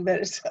it written, but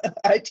it's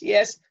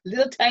ITS,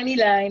 little tiny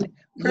line,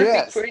 perfect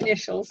Yes. for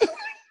initials.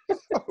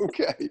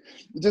 Okay.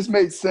 It just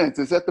made sense.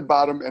 It's at the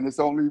bottom and it's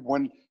only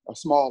a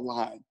small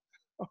line.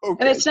 Okay.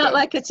 And it's not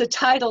like it's a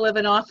title of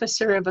an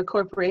officer of a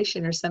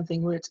corporation or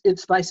something where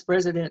it's vice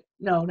president.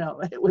 No,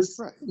 it was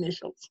right.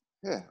 Initials.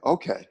 Yeah,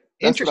 okay.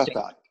 That's Interesting.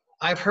 what I thought.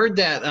 I've heard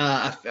that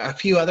a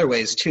few other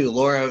ways too.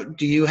 Laura,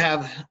 do you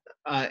have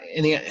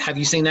have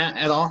you seen that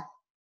at all?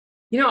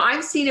 You know,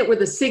 I've seen it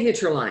with a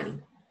signature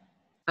line.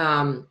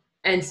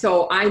 And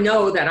so I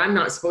know that I'm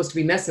not supposed to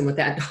be messing with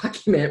that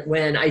document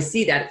when I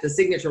see that at the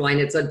signature line.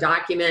 It's a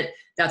document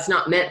that's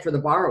not meant for the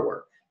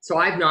borrower. So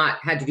I've not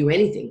had to do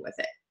anything with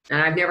it.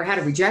 And I've never had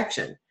a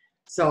rejection.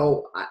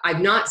 So I've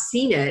not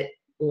seen it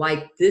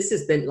like this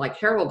has been, like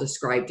Harold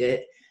described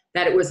it,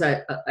 that it was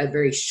a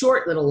very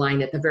short little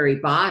line at the very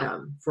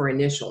bottom for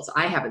initials.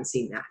 I haven't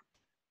seen that.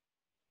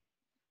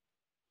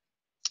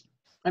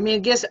 I mean, I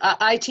guess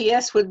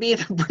ITS would be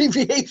an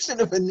abbreviation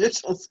of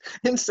initials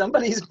in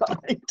somebody's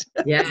mind.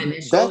 Yeah,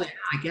 initial,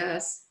 I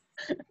guess.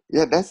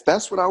 Yeah,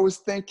 that's what I was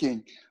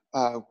thinking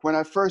when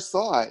I first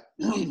saw it,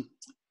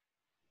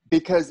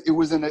 because it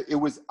was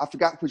I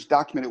forgot which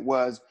document it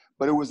was,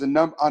 but it was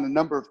on a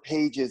number of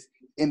pages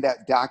in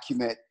that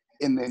document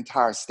in the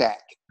entire stack.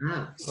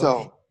 Ah,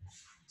 okay.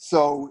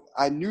 So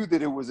I knew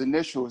that it was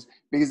initials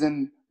because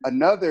in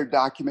another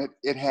document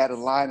it had a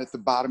line at the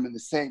bottom in the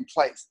same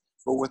place,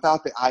 but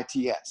without the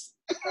ITS.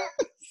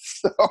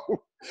 So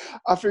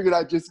I figured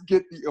I'd just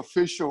get the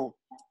official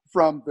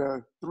from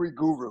the three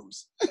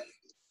gurus.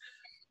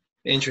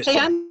 Interesting. Hey,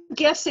 I'm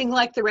guessing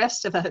like the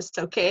rest of us,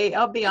 okay?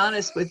 I'll be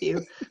honest with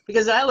you,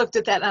 because I looked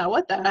at that and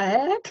what the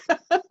heck?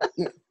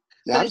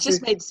 Yeah, But it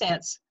just made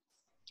sense.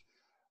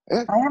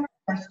 Yeah. I have a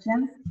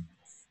question.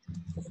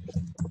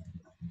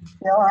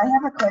 Bill, I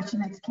have a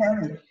question. It's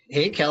Kelly.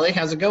 Hey, Kelly,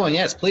 how's it going?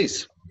 Yes,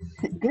 please.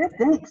 Good,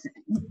 thanks.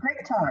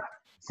 Great talk.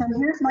 So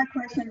here's my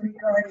question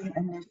regarding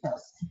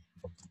initials.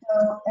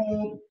 So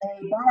a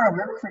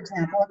borrower, for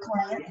example, a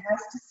client has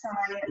to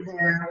sign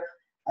their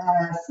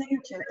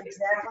signature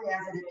exactly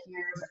as it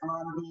appears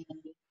on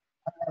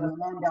the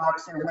loan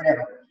docs or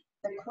whatever.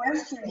 The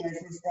question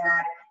is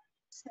that,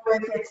 so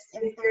if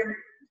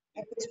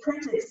it's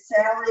printed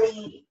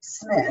Sally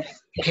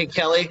Smith. Hey,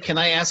 Kelly, can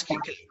I ask you,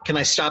 can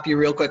I stop you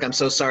real quick? I'm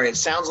so sorry. It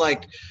sounds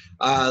like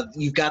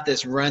you've got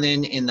this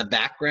running in the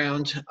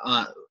background.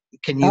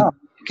 Can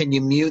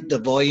you mute the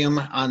volume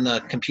on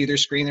the computer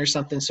screen or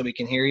something so we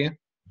can hear you?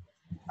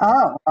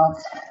 Oh,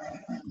 well.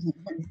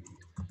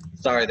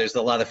 Sorry, there's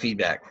a lot of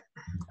feedback.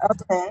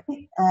 Okay.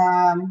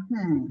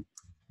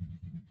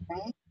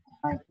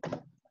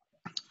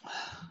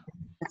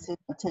 Let's see,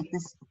 I'll take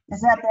this.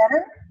 Is that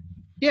better?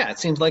 Yeah, it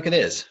seems like it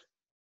is.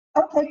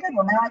 Okay, good.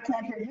 Well, now I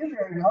can't hear you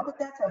very well, but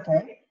that's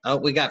okay. Oh,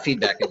 we got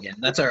feedback again.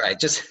 That's all right.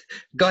 Just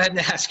go ahead and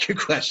ask your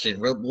question.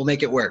 We'll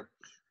make it work.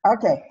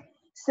 Okay.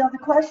 So the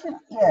question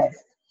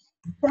is,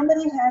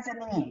 somebody has a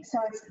name. So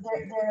it's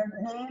their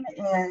name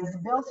is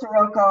Bill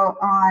Soroka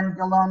on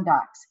the loan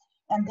docs.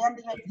 And then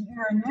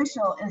your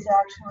initial is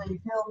actually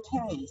Bill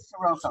K.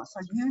 Soroka.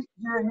 So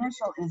your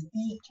initial is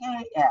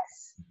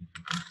BKS.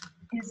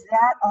 Is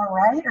that all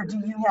right? Or do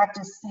you have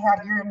to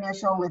have your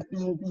initial with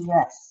being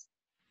BS?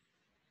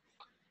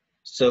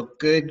 So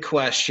good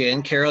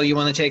question. Carol, you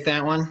want to take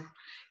that one?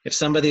 If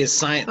somebody is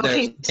signed.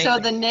 Okay, so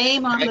the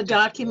name on the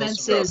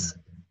documents is,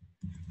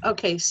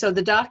 okay, so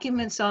the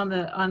documents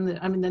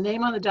the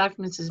name on the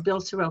documents is Bill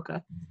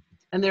Soroka,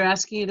 and they're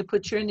asking you to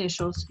put your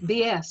initials,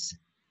 BS.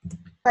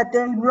 But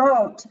they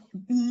wrote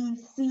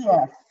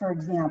BCF, for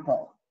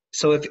example.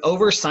 So if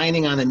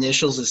over-signing on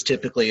initials is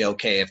typically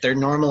okay. If their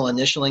normal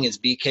initialing is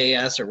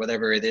BKS or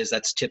whatever it is,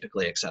 that's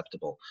typically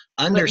acceptable.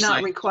 But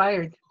not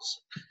required.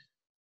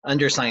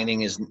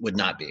 Undersigning would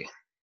not be.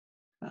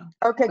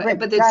 Okay, great.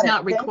 But it's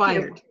not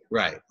required.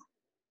 Right.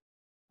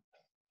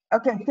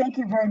 Okay, thank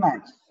you very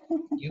much.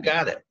 You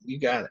got it. You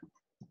got it.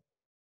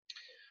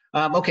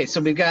 Okay,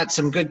 so we've got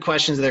some good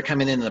questions that are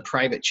coming in the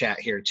private chat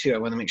here too. I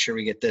want to make sure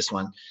we get this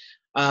one.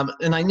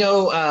 And I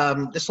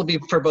know this will be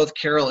for both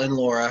Carol and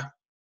Laura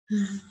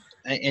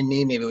and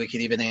me. Maybe we could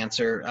even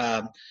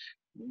answer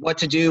what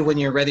to do when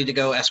you're ready to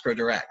go escrow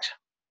direct.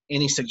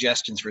 Any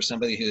suggestions for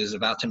somebody who is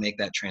about to make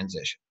that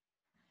transition?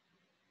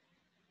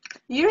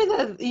 You're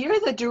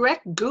the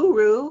direct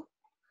guru.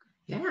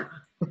 Yeah.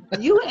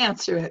 You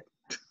answer it.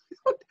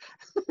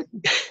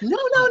 No.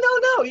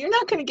 You're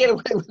not going to get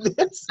away with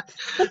this.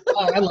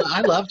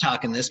 I love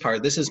talking this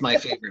part. This is my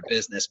favorite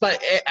business.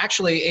 But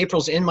actually,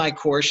 April's in my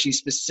course. She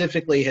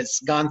specifically has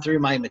gone through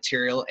my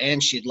material,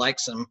 and she'd like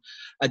some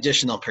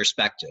additional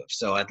perspective.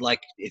 So I'd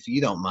like, if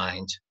you don't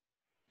mind.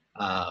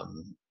 Well,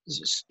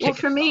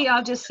 for me,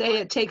 I'll just say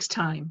it takes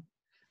time.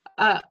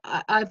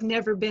 I've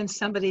never been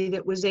somebody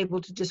that was able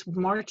to just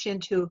march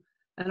into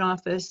an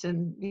office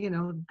and,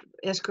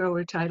 escrow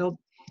or title,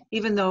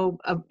 even though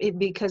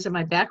because of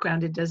my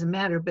background, it doesn't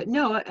matter. But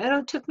no,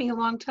 it took me a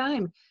long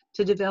time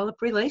to develop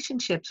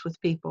relationships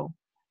with people.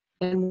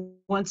 And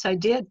once I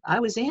did, I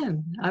was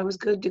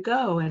good to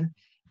go.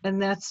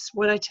 And that's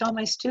what I tell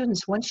my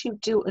students. Once you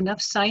do enough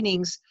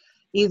signings,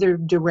 either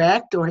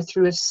direct or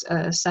through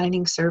a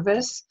signing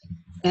service,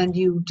 and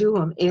you do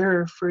them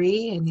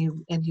error-free, and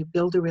you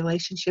build a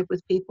relationship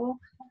with people.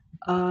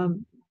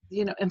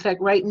 In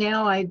fact, right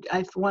now,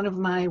 one of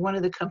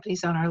the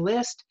companies on our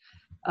list,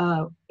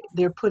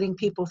 they're putting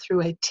people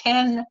through a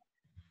 10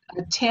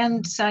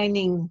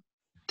 signing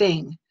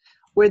thing,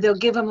 where they'll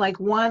give them like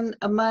one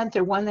a month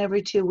or one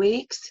every 2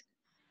 weeks,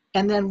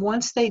 and then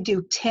once they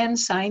do 10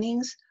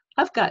 signings,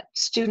 I've got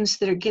students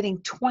that are getting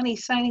 20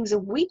 signings a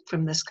week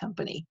from this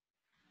company.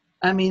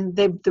 I mean,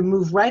 they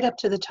move right up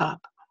to the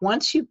top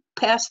once you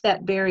pass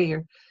that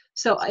barrier.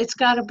 So it's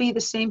got to be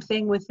the same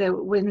thing with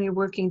when you're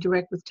working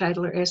direct with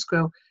title or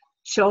escrow.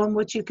 Show them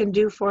what you can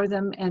do for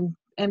them, and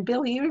And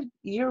Bill,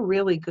 you're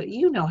really good.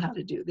 You know how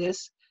to do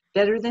this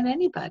better than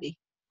anybody.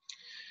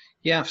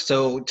 Yeah,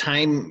 so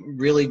time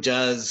really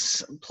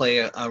does play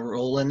a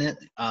role in it.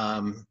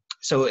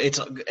 So it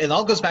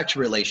all goes back to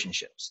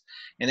relationships,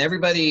 and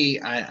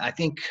everybody, I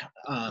think,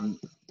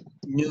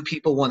 new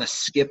people want to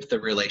skip the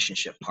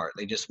relationship part.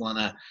 They just want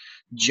to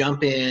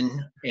jump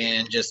in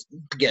and just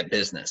get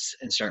business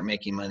and start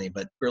making money.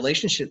 But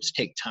relationships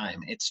take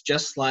time. It's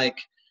just like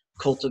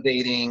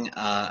cultivating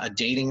a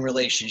dating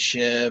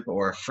relationship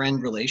or a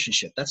friend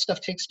relationship. That stuff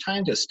takes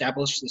time to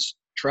establish this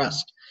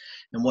trust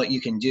and what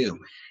you can do.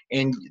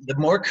 And the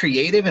more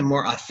creative and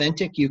more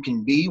authentic you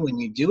can be when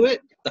you do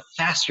it, the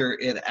faster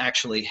it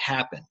actually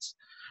happens.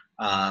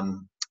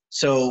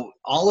 So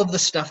all of the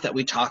stuff that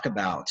we talk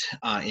about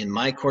in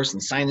my course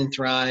in Sign and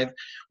Thrive,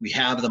 we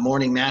have the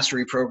Morning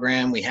Mastery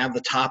Program, we have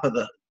the top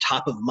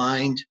of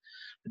mind,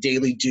 the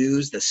daily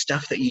do's, the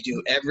stuff that you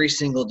do every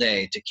single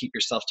day to keep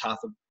yourself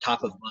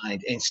top of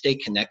mind and stay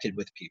connected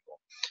with people.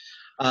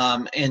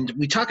 And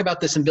we talk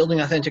about this in building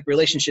authentic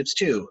relationships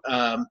too.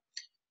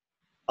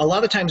 A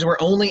lot of times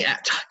we're only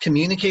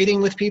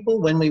communicating with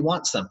people when we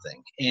want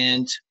something.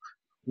 And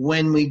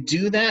when we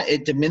do that,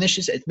 it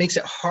makes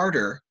it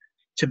harder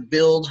to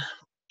build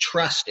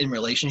trust in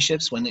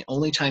relationships when the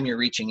only time you're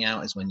reaching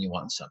out is when you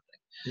want something.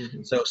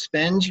 Mm-hmm. So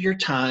spend your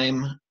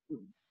time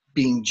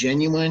being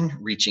genuine,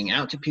 reaching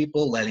out to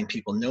people, letting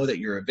people know that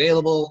you're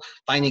available,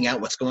 finding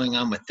out what's going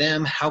on with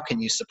them, how can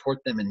you support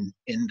them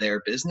in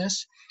their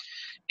business.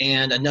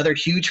 And another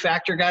huge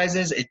factor, guys,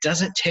 is it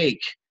doesn't take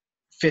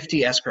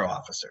 50 escrow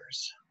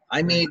officers.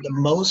 I made the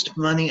most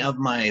money of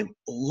my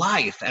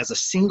life as a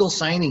single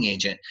signing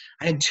agent.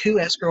 I had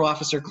 2 escrow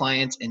officer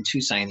clients and 2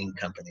 signing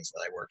companies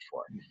that I worked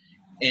for.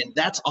 And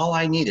that's all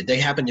I needed. They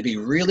happened to be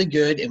really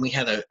good, and we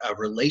had a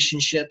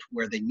relationship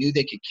where they knew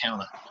they could count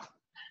on me.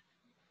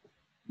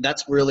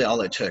 That's really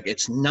all it took.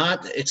 It's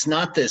not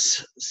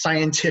this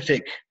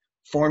scientific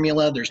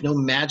formula. There's no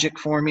magic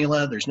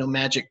formula. There's no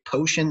magic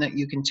potion that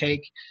you can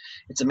take.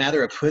 It's a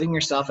matter of putting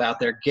yourself out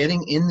there,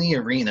 getting in the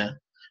arena,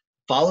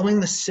 following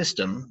the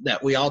system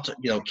that we all,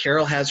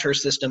 Carol has her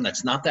system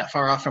that's not that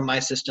far off from my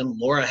system.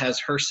 Laura has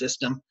her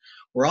system.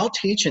 We're all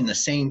teaching the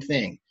same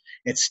thing.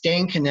 It's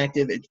staying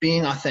connected. It's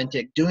being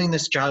authentic, doing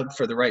this job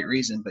for the right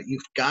reason, but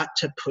you've got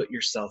to put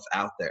yourself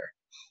out there.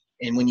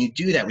 And when you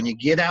do that, when you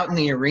get out in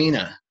the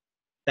arena,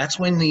 that's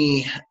when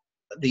the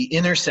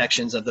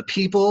intersections of the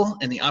people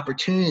and the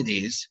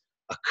opportunities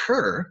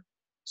occur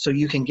so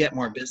you can get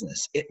more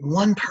business.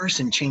 One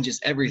person changes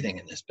everything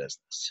in this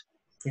business.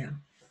 Yeah.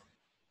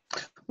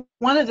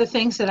 One of the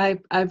things that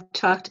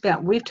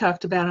we've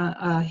talked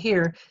about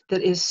here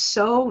that is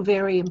so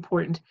very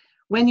important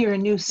when you're a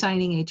new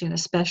signing agent,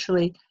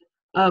 especially,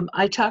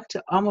 I talk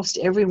to almost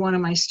every one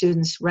of my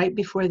students right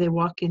before they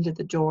walk into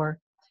the door.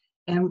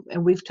 And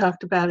we've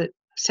talked about it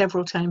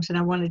several times, and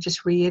I want to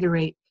just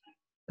reiterate.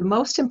 The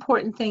most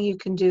important thing you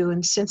can do,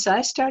 and since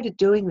I started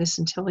doing this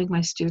and telling my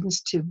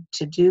students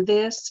to do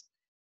this,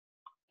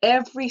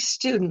 every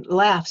student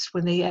laughs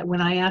when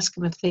I ask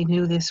them if they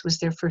knew this was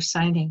their first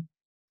signing.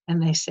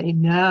 And they say,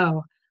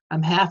 no,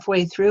 I'm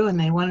halfway through, and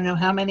they want to know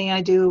how many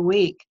I do a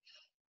week.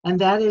 And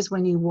that is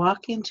when you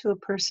walk into a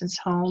person's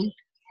home,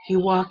 you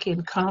walk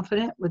in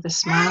confident with a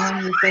smile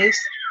on your face,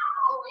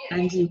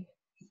 and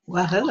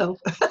hello.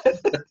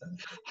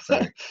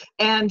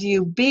 And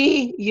you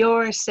be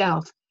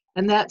yourself.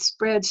 And that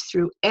spreads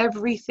through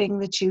everything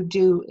that you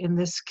do in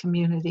this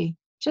community.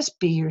 Just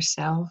be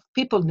yourself.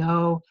 People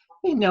know.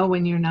 They know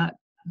when you're not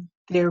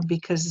there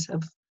because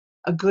of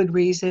a good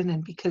reason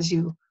and because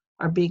you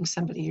are being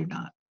somebody you're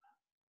not.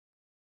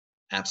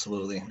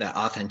 Absolutely. That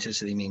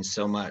authenticity means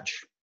so much.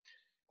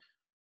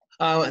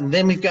 And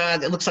then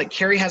it looks like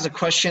Carrie has a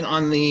question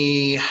on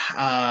the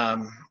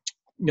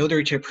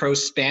Notary to Pro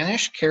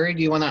Spanish. Carrie,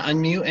 do you want to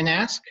unmute and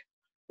ask?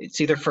 It's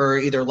either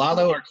for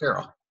Lalo or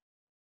Carol.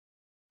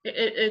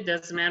 It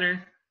doesn't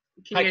matter.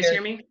 Can you guys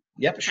hear me?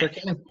 Yep, sure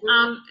can.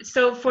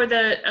 So for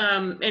the,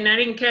 and I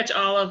didn't catch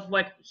all of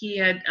what he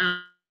had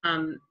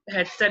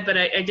said, but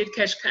I did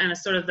catch kind of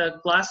sort of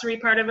the glossary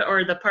part of it,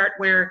 or the part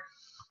where,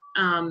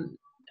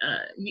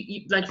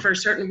 like for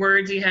certain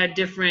words, you had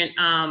different,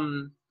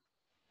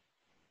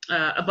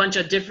 a bunch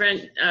of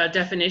different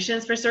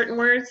definitions for certain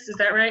words. Is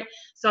that right?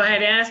 So I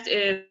had asked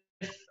if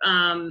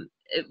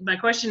my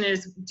question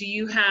is, do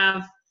you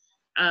have,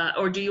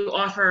 or do you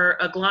offer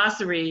a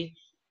glossary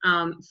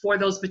for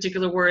those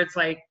particular words,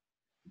 like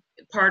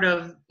part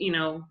of,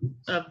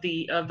 of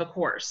the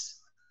course?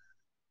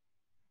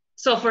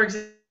 So for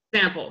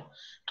example,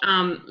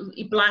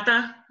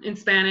 plata in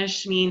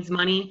Spanish means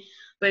money,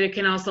 but it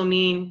can also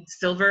mean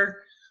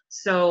silver.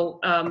 So,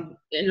 and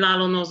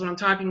Lalo knows what I'm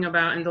talking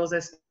about, and those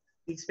that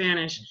speak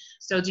Spanish.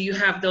 So do you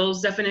have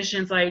those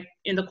definitions like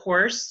in the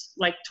course,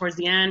 like towards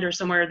the end or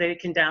somewhere they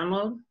can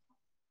download?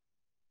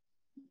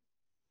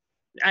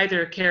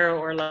 Either Carol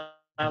or Lalo.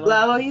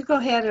 Lalo, you go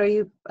ahead. Are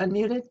you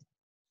unmuted?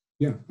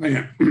 Yeah, I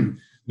am.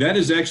 That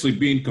is actually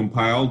being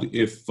compiled.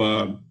 If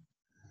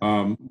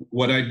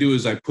what I do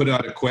is I put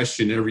out a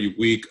question every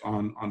week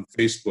on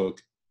Facebook,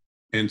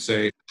 and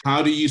say,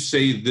 how do you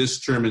say this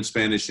term in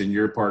Spanish in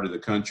your part of the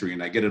country?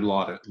 And I get a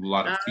lot of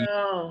feedback.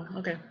 Oh,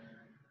 okay.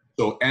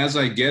 So as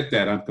I get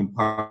that, I'm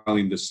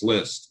compiling this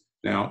list.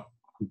 Now,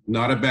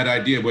 not a bad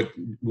idea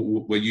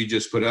what you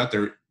just put out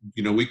there.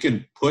 You know, we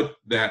can put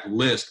that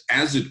list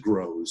as it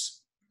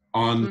grows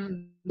on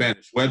the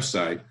Spanish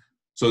website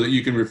so that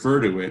you can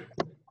refer to it.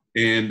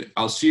 And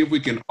I'll see if we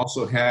can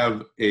also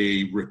have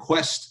a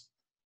request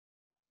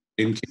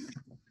in case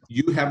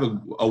you have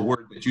a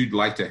word that you'd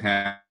like to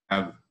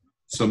have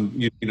some,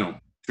 you know,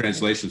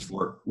 translations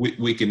for.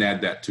 We can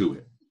add that to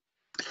it.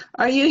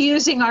 Are you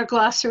using our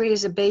glossary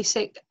as a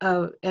basic,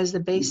 as the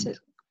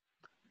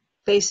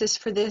basis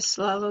for this,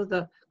 Lalo?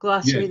 The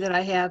glossary that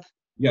I have.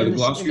 Yeah, the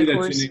glossary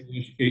that's in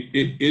English,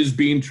 it is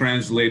being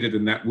translated,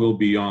 and that will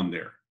be on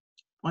there.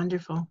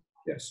 Wonderful.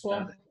 Yes.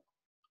 Cool.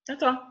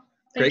 That's all.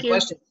 Great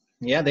question.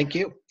 Yeah, thank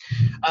you.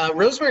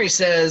 Rosemary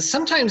says,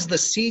 sometimes the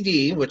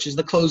CD, which is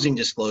the closing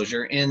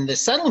disclosure, and the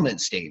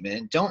settlement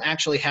statement don't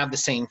actually have the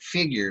same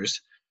figures.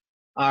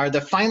 Are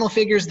the final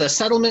figures the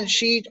settlement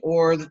sheet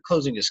or the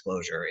closing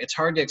disclosure? It's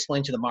hard to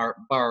explain to the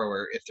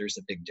borrower if there's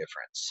a big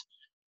difference.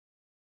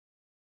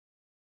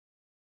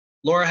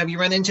 Laura, have you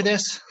run into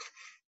this?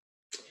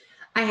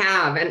 I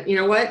have, and you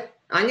know what?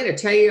 I'm going to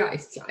tell you, I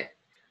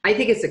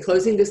think it's the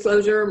closing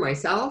disclosure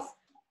myself.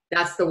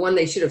 That's the one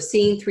they should have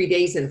seen 3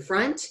 days in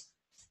front.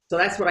 So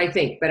that's what I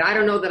think, but I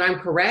don't know that I'm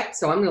correct,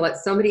 so I'm going to let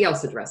somebody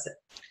else address it.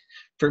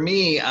 For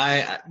me,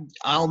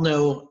 I'll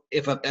know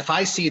if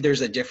I see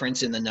there's a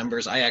difference in the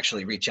numbers. I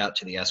actually reach out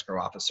to the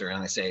escrow officer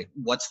and I say,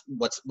 what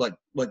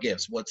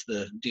gives? What's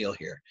the deal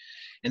here?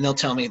 And they'll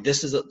tell me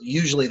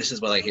usually this is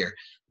what I hear.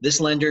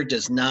 This lender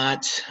does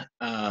not.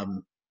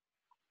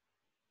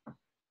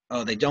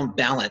 They don't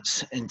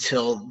balance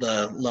until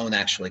the loan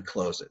actually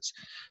closes.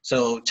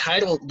 So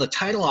the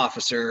title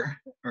officer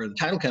or the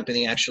title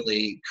company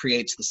actually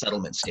creates the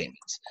settlement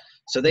statements.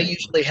 So they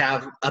usually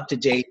have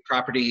up-to-date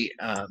property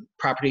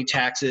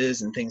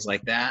taxes and things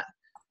like that.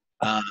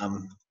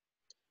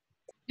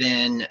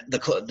 Then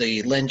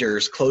the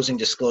lender's closing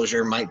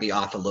disclosure might be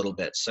off a little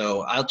bit.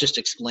 So I'll just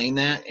explain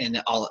that,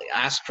 and I'll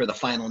ask for the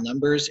final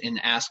numbers and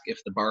ask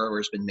if the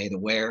borrower's been made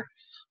aware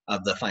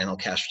of the final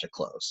cash to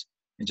close,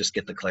 and just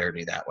get the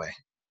clarity that way.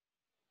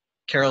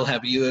 Carol,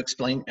 have you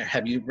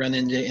run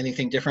into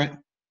anything different?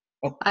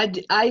 Oh.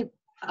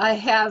 I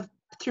have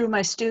through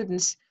my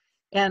students,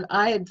 and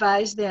I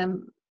advise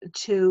them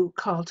to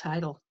call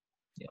title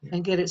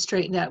and get it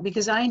straightened out,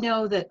 because I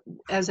know that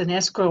as an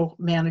escrow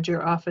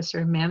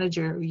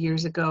manager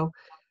years ago,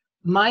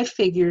 my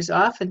figures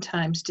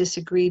oftentimes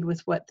disagreed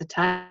with what the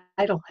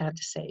title had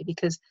to say,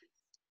 because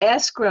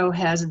escrow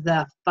has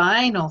the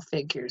final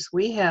figures.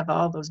 We have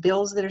all those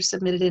bills that are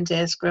submitted into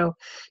escrow,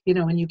 you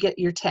know, when you get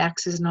your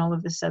taxes and all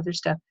of this other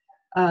stuff.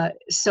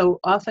 So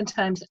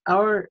oftentimes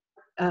our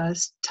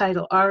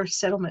our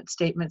settlement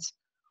statements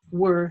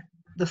were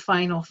the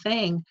final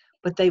thing,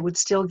 but they would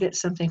still get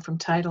something from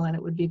title, and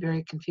it would be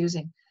very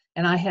confusing.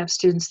 And I have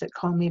students that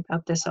call me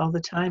about this all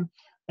the time.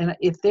 And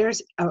if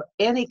there's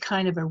any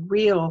kind of a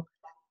real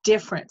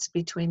difference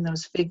between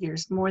those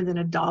figures, more than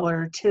 $1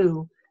 or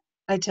 $2,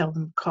 I tell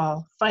them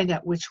call, find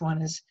out which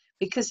one is,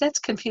 because that's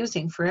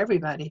confusing for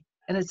everybody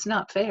and it's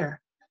not fair.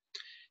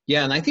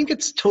 Yeah, and I think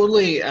it's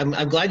totally, I'm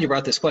glad you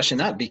brought this question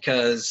up,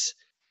 because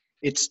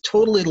it's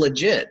totally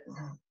legit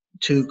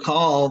to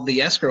call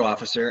the escrow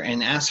officer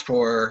and ask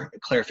for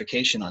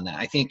clarification on that.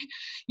 I think,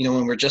 you know,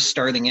 when we're just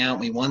starting out,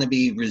 we want to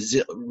be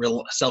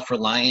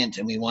self-reliant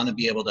and we want to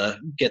be able to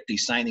get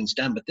these signings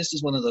done. But this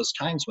is one of those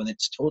times when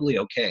it's totally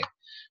okay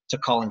to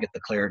call and get the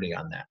clarity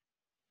on that.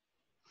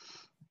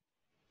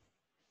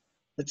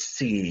 Let's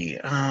see.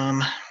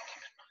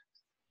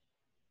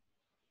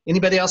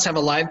 Anybody else have a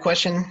live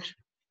question?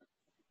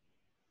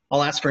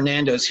 I'll ask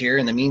Fernando's here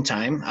in the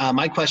meantime.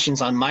 My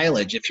question's on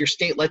mileage. If your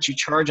state lets you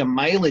charge a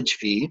mileage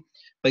fee,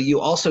 but you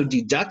also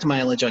deduct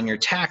mileage on your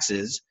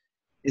taxes,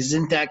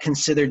 isn't that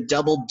considered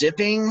double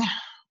dipping,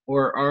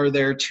 or are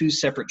there two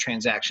separate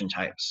transaction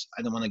types?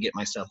 I don't want to get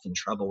myself in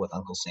trouble with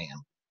Uncle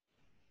Sam.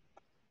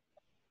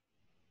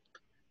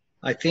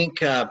 I think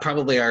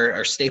probably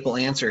our staple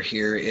answer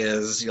here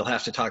is you'll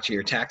have to talk to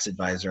your tax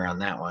advisor on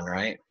that one,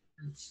 right?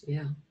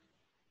 Yeah.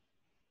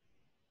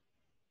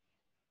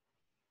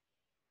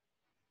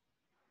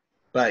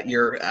 But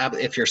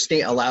if your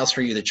state allows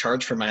for you to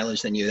charge for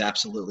mileage, then you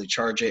absolutely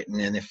charge it. And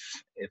then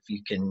if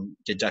you can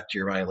deduct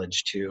your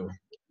mileage to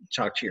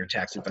talk to your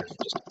tax advisor,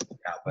 just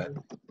out. But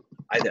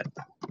I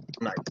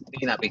may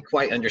not be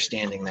quite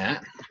understanding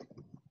that.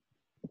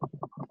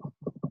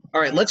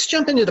 All right, let's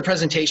jump into the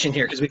presentation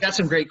here, because we got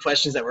some great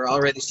questions that were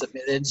already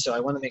submitted. So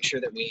I want to make sure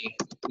that we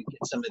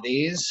get some of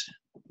these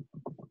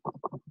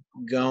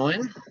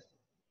going.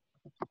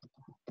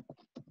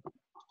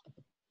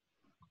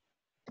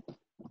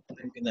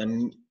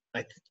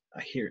 I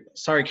hear,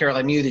 sorry, Carol,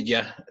 I muted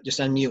you. Just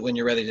unmute when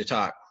you're ready to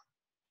talk.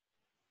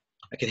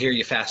 I could hear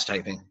you fast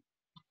typing.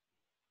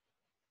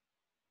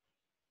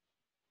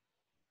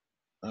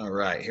 All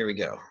right, here we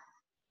go.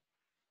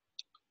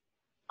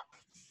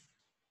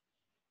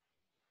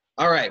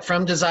 All right,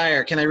 from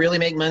Desire, can I really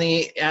make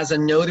money as a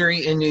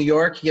notary in New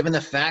York, given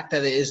the fact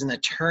that it is an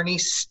attorney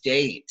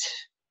state?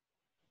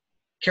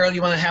 Carol,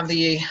 you want to have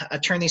the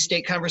attorney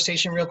state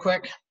conversation real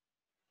quick?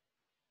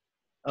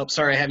 Oh,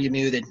 sorry, I have you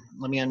muted.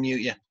 Let me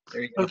unmute you.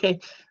 There you go. Okay.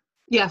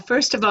 Yeah,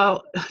 first of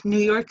all, New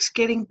York's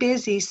getting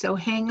busy, so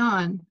hang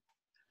on.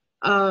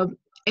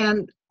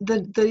 And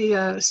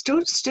the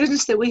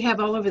students that we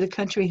have all over the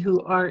country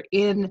who are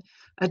in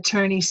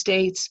attorney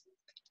states,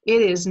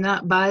 it is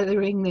not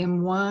bothering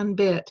them one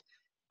bit.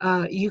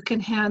 You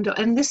can handle,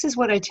 and this is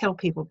what I tell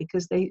people,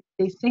 because they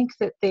think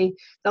that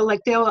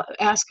they'll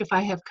ask if I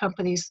have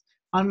companies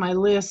on my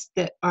list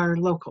that are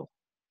local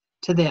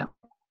to them.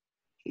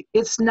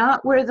 It's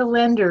not where the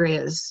lender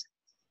is.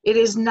 It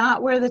is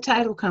not where the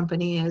title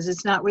company is.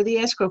 It's not where the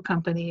escrow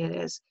company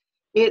is.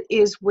 It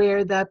is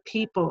where the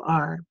people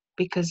are,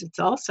 because it's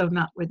also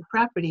not where the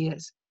property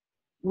is.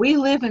 We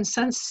live in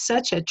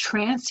such a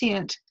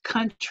transient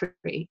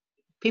country.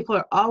 People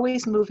are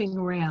always moving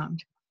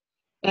around.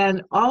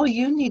 And all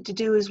you need to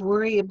do is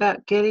worry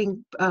about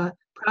getting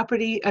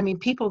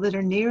people that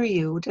are near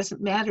you. It doesn't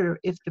matter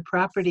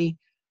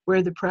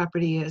where the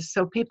property is.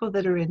 So people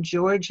that are in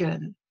Georgia,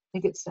 and I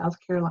think it's South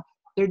Carolina,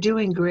 they're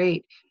doing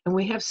great. And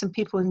we have some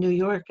people in New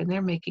York, and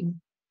they're making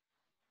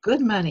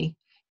good money.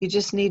 You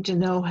just need to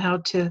know how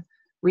to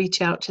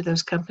reach out to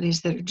those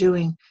companies that are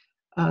doing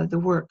the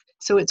work.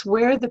 So it's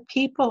where the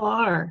people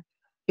are.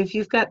 If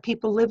you've got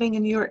people living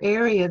in your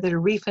area that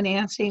are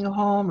refinancing a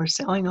home or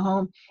selling a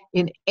home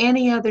in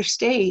any other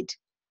state,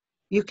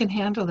 you can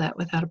handle that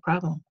without a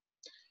problem.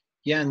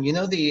 Yeah, and you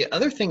know, the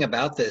other thing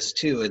about this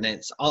too,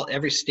 and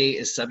every state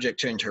is subject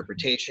to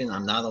interpretation.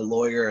 I'm not a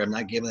lawyer, I'm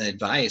not giving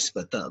advice,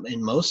 but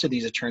in most of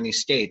these attorney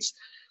states,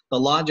 the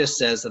law just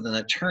says that an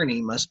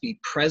attorney must be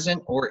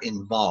present or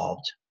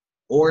involved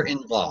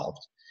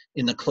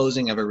in the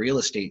closing of a real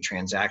estate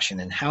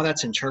transaction, and how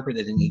that's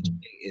interpreted in each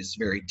state is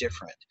very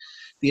different.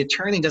 The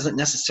attorney doesn't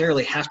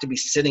necessarily have to be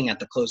sitting at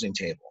the closing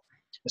table,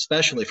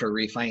 especially for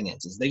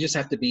refinances. They just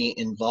have to be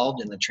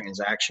involved in the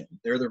transaction.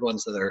 They're the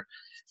ones that are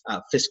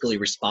fiscally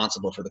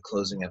responsible for the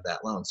closing of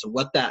that loan. So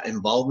what that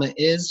involvement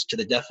is to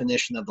the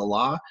definition of the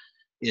law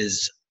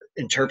is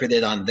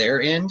interpreted on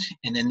their end,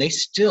 and then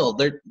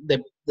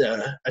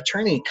the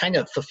attorney kind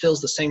of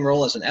fulfills the same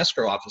role as an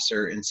escrow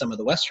officer in some of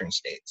the Western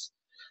states.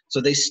 So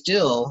they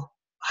still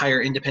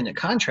hire independent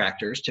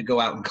contractors to go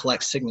out and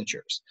collect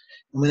signatures.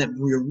 And when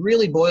we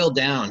really boil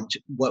down to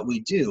what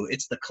we do,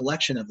 it's the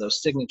collection of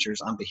those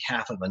signatures on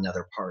behalf of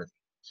another party.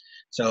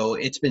 So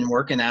it's been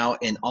working out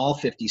in all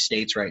 50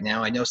 states right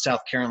now. I know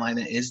South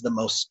Carolina is the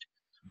most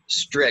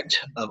strict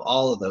of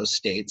all of those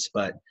states,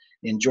 but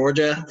in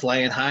Georgia,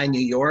 flying high, New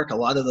York, a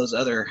lot of those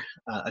other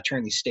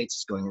attorney states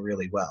is going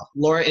really well.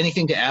 Laura,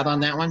 anything to add on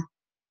that one?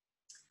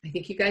 I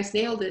think you guys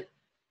nailed it.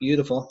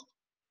 Beautiful.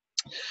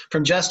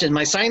 From Justin,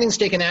 my signings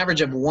take an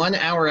average of 1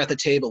 hour at the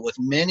table, with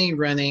many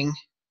running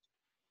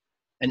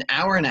an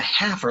hour and a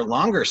half or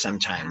longer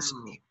sometimes.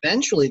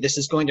 Eventually, this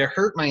is going to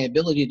hurt my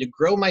ability to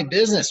grow my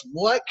business.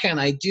 What can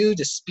I do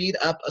to speed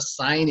up a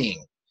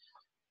signing?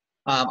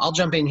 I'll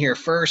jump in here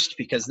first,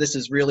 because this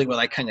is really what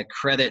I kind of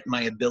credit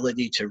my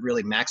ability to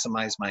really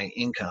maximize my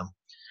income.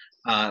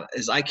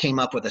 Is I came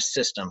up with a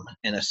system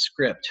and a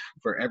script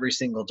for every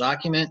single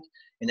document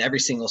and every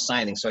single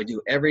signing. So I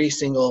do every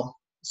single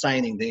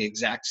signing the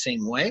exact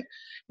same way,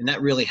 and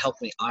that really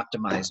helped me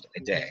optimize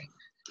my day.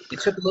 It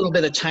took a little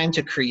bit of time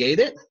to create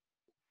it,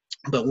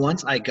 but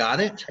once I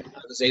got it,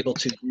 I was able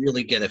to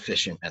really get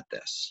efficient at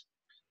this.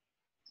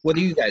 What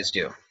do you guys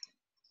do?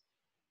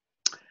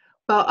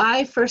 Well,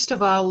 I first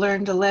of all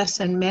learned a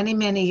lesson many,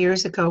 many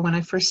years ago when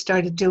I first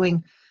started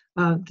doing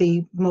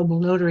the mobile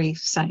notary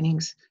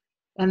signings.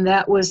 And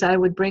that was, I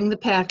would bring the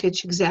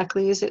package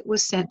exactly as it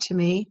was sent to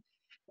me,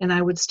 and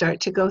I would start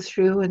to go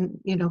through and,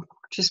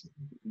 just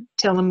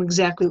tell them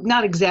exactly,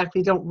 not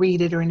exactly, don't read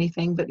it or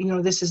anything, but,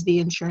 this is the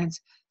insurance,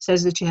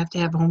 says that you have to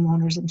have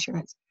homeowner's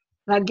insurance.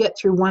 And I'd get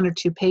through 1 or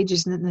 2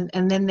 pages,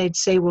 and then they'd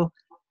say, well,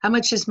 how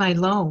much is my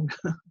loan?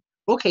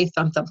 Okay,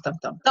 thumb, thumb, thumb,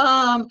 thumb,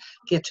 thumb.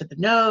 Get to the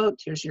note.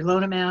 Here's your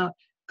loan amount.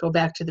 Go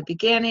back to the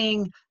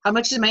beginning. How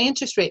much is my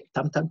interest rate?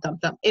 Thumb, thumb, thumb,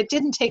 thumb. It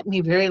didn't take me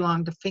very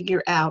long to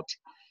figure out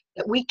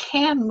that we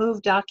can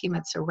move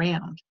documents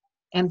around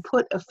and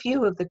put a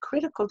few of the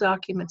critical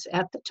documents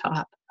at the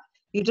top.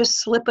 You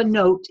just slip a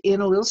note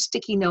in, a little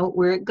sticky note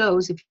where it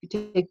goes, if you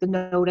take the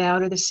note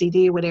out or the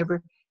CD or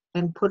whatever,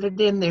 and put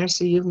it in there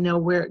so you know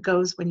where it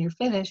goes when you're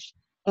finished.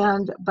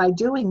 And by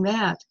doing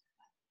that,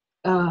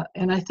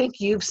 and I think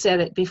you've said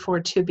it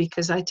before too,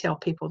 because I tell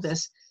people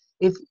this,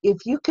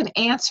 if you can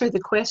answer the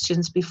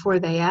questions before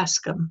they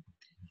ask them,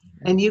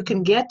 and you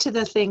can get to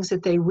the things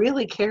that they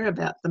really care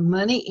about, the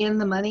money in,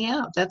 the money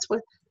out, that's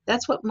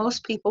what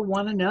most people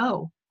want to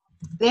know,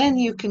 then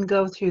you can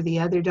go through the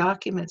other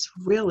documents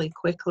really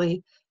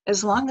quickly,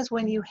 as long as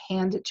when you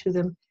hand it to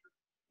them,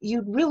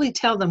 you really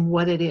tell them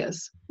what it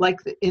is,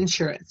 like the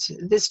insurance.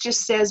 This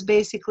just says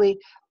basically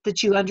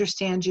that you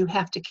understand you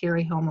have to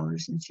carry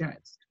homeowners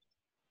insurance.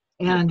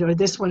 Or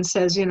this one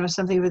says,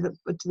 something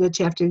that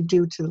you have to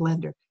do to the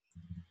lender.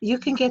 you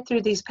can get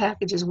through these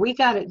packages. We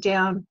got it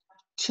down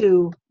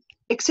to,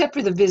 except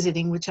for the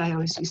visiting, which I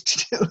always used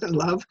to do and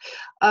love,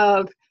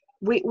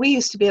 we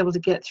used to be able to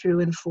get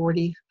through in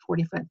 40,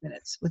 45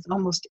 minutes with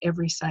almost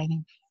every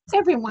signing.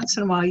 Every once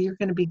in a while, you're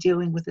going to be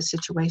dealing with a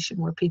situation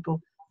where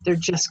they're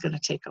just going to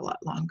take a lot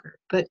longer.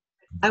 But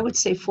I would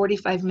say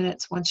 45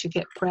 minutes once you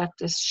get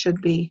practice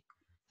should be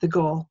the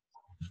goal.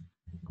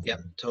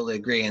 Yep, totally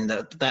agree. And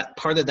that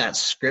part of that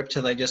script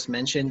that I just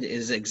mentioned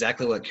is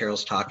exactly what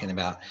Carol's talking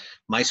about.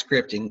 My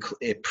script,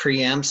 it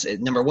preempts,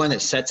 number one,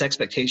 it sets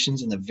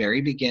expectations in the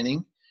very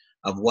beginning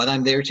of what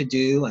I'm there to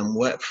do and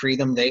what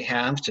freedom they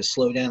have to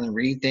slow down and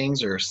read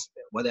things or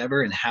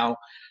whatever, and how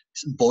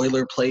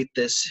boilerplate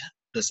this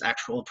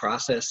actual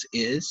process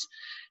is.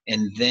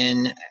 And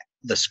then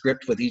the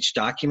script with each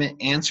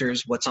document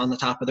answers what's on the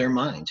top of their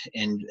mind.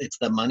 And it's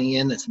the money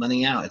in, it's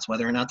money out. It's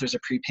whether or not there's a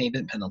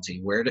prepayment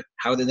penalty.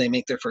 How do they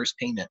make their first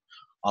payment?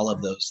 All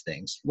of those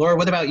things. Laura,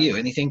 what about you?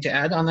 Anything to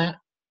add on that?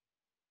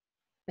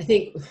 I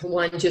think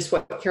one, just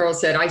what Carol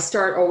said, I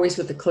start always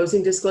with the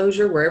closing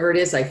disclosure. Wherever it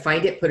is, I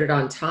find it, put it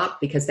on top,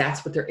 because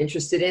that's what they're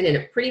interested in. And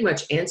it pretty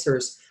much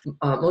answers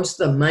most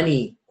of the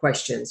money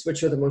questions,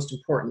 which are the most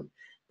important.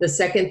 The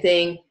second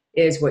thing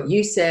is what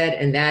you said,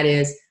 and that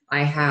is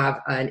I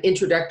have an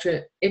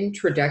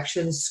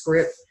introduction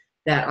script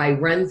that I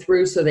run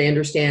through so they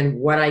understand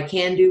what I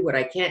can do, what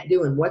I can't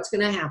do, and what's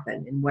going to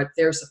happen and what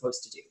they're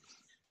supposed to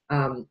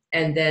do.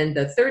 And then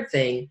the third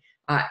thing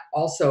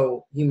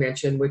also you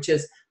mentioned, which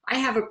is I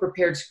have a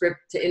prepared script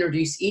to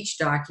introduce each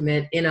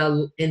document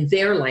in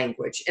their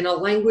language, in a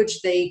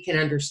language they can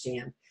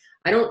understand.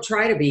 I don't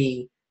try to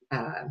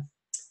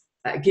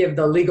give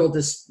the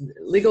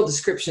legal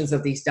descriptions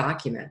of these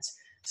documents.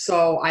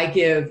 So I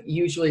give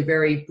usually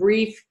very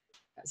brief,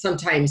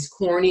 sometimes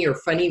corny or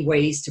funny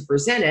ways to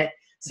present it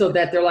so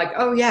that they're like,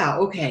 oh yeah,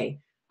 okay.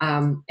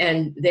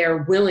 And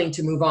they're willing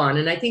to move on.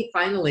 And I think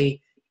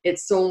finally,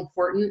 it's so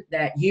important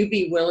that you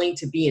be willing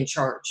to be in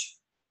charge.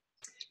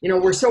 You know,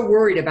 we're so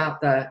worried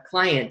about the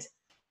client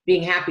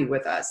being happy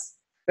with us,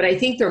 but I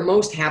think they're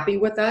most happy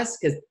with us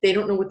because they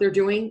don't know what they're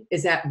doing,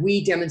 is that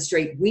we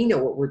demonstrate we know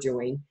what we're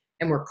doing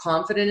and we're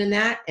confident in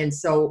that. And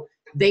so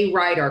they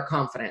ride our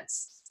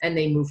confidence and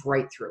they move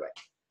right through it.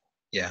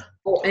 Yeah.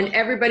 Oh, and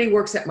everybody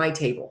works at my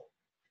table.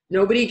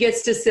 Nobody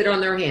gets to sit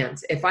on their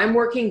hands. If I'm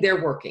working,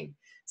 they're working.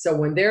 So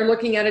when they're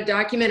looking at a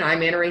document,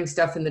 I'm entering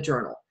stuff in the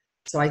journal.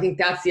 So I think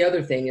that's the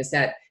other thing, is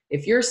that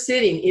if you're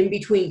sitting in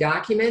between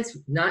documents,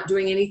 not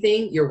doing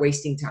anything, you're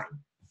wasting time.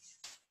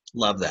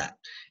 Love that.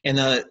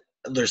 And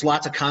there's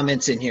lots of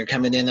comments in here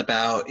coming in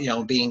about,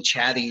 being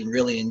chatty and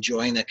really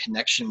enjoying the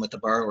connection with the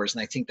borrowers.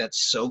 And I think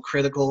that's so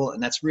critical.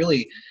 And that's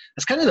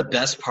kind of the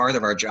best part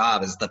of our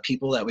job, is the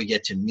people that we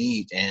get to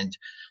meet and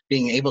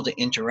being able to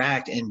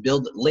interact and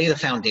lay the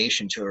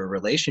foundation to a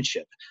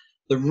relationship.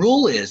 The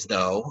rule is,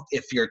 though,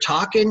 if you're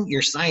talking,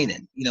 you're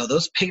signing.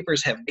 Those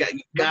papers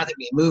you've got to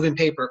be moving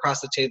paper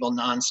across the table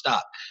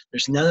nonstop.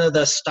 There's none of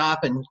the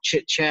stop and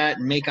chit chat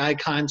and make eye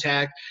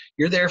contact.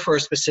 You're there for a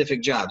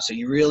specific job. So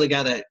you really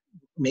got to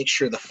make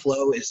sure the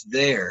flow is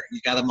there. You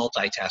got to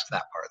multitask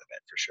that part of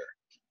it for sure.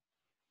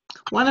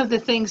 One of the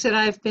things that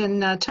I've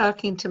been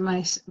talking to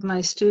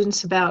my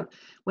students about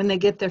when they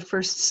get their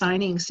first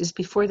signings is,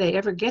 before they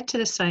ever get to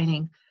the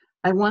signing,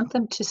 I want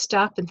them to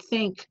stop and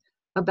think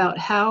about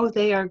how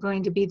they are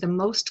going to be the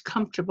most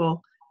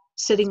comfortable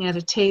sitting at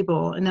a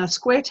table. And now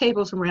square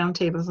tables and round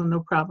tables are no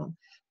problem,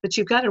 but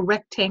you've got a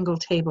rectangle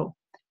table.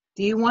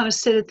 Do you want to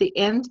sit at the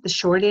end, the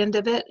short end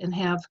of it, and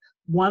have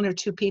one or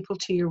two people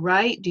to your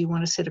right? Do you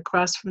want to sit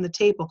across from the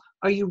table?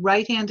 Are you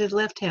right-handed,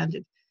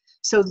 left-handed?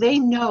 So they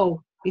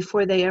know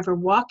before they ever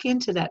walk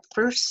into that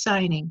first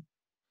signing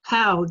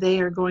how they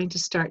are going to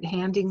start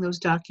handing those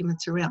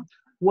documents around.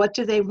 What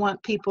do they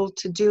want people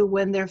to do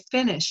when they're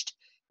finished?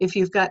 If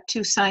you've got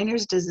two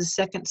signers, does the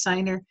second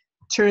signer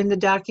turn the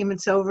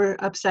documents over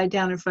upside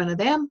down in front of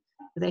them?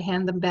 Or they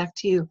hand them back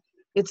to you?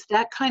 It's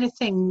that kind of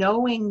thing,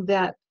 knowing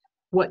that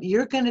what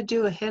you're going to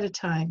do ahead of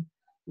time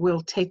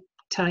will take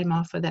time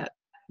off of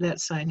that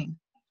signing.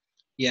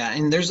 Yeah,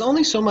 and there's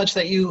only so much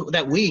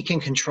that we can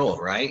control,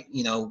 right?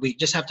 We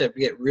just have to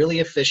get really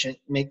efficient,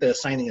 make the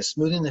signing as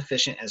smooth and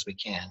efficient as we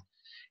can.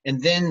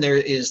 And then there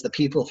is the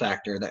people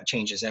factor that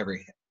changes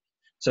everything.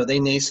 So they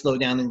may slow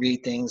down and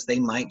read things. They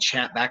might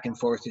chat back and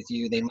forth with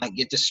you. They might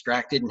get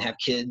distracted and have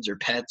kids or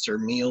pets or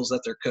meals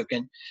that they're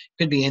cooking.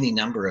 Could be any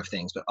number of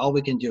things, but all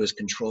we can do is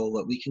control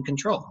what we can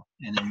control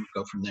and then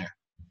go from there.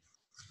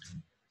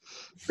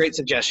 Great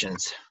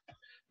suggestions.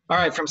 All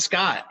right, from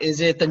Scott,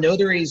 is it the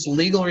notary's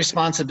legal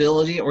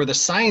responsibility or the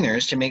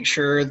signers to make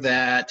sure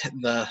that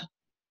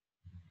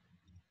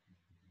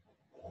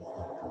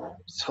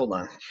hold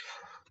on.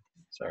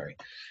 Sorry.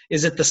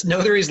 Is it the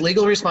notary's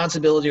legal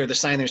responsibility or the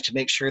signers to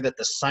make sure that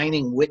the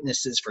signing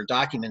witnesses for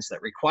documents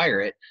that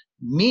require it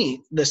meet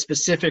the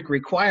specific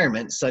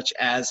requirements, such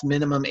as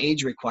minimum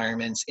age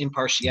requirements,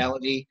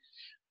 impartiality,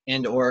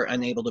 and or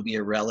unable to be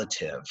a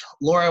relative?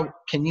 Laura,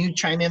 can you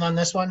chime in on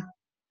this one?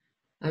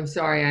 I'm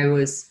sorry, I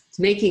was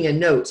making a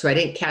note, so I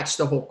didn't catch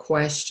the whole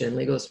question.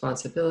 Legal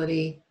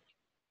responsibility.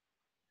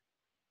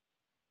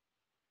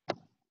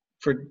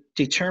 for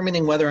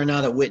determining whether or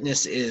not a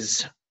witness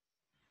is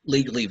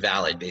legally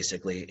valid,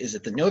 basically? Is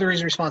it the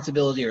notary's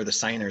responsibility or the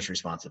signer's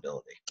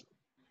responsibility?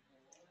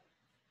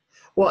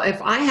 Well,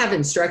 if I have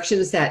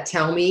instructions that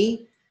tell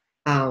me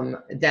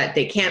that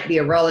they can't be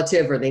a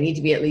relative or they need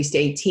to be at least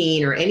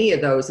 18 or any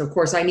of those, of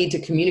course, I need to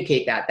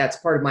communicate that. That's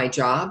part of my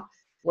job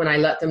when I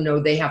let them know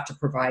they have to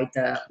provide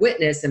the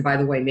witness. And by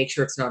the way, make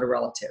sure it's not a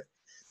relative.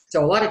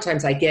 So a lot of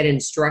times I get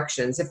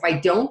instructions. If I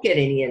don't get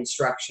any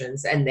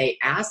instructions and they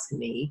ask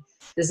me,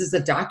 this is a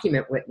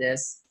document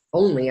witness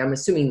only, I'm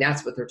assuming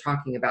that's what they're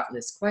talking about in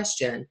this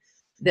question,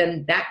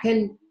 then that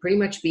can pretty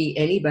much be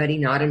anybody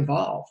not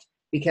involved,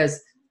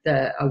 because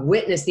a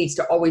witness needs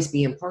to always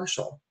be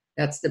impartial.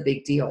 That's the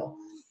big deal.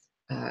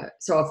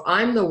 So if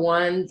I'm the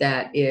one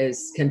that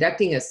is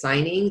conducting a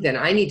signing, then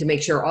I need to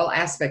make sure all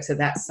aspects of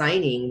that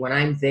signing when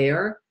I'm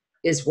there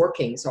is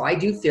working. So I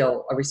do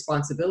feel a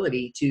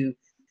responsibility to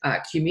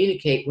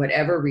communicate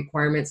whatever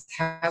requirements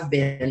have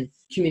been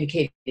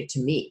communicated to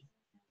me.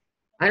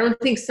 I don't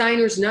think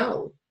signers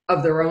know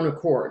of their own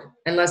accord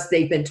unless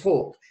they've been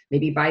told,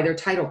 maybe by their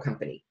title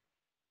company,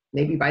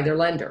 maybe by their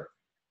lender.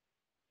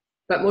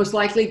 But most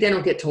likely they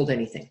don't get told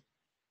anything.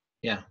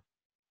 Yeah.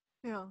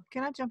 Bill,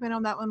 can I jump in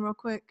on that one real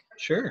quick?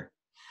 Sure.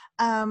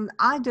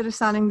 I did a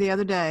signing the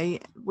other day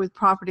with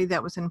property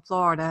that was in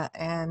Florida,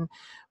 and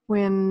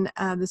when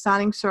the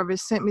signing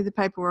service sent me the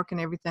paperwork and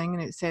everything,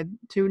 and it said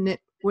 2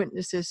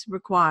 witnesses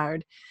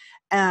required,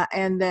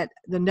 and that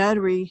the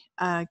notary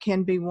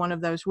can be one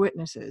of those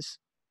witnesses.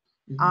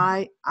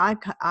 Mm-hmm.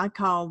 I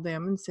called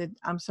them and said,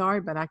 I'm sorry,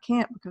 but I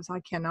can't, because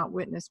I cannot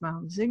witness my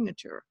own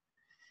signature.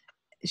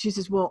 She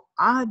says, well,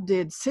 I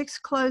did 6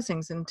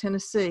 closings in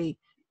Tennessee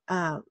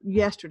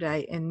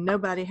yesterday, and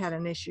nobody had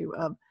an issue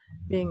of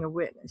being a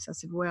witness. I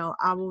said, well,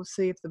 I will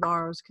see if the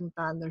borrowers can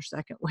find their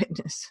second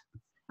witness.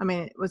 I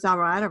mean, was I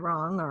right or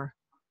wrong? Or,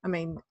 I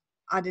mean,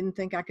 I didn't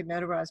think I could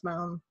notarize my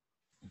own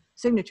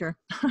signature.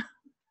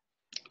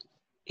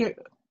 Here,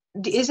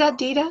 is that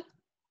Dita?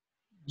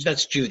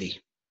 That's Judy.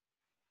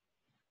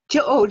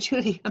 Oh,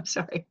 Judy, I'm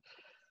sorry.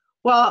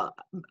 Well,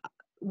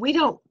 I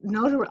don't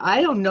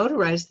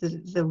notarize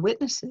the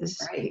witnesses.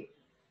 Right.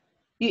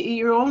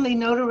 You're only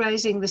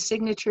notarizing the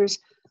signatures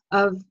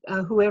of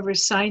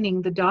whoever's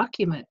signing the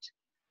document.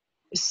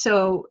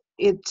 So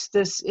it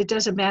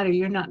doesn't matter.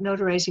 You're not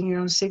notarizing your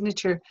own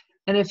signature.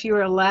 And if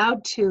you're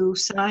allowed to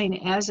sign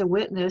as a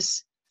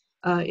witness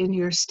in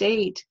your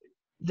state,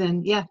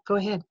 then yeah, go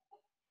ahead.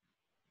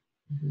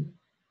 Mm-hmm.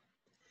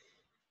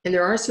 And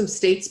there are some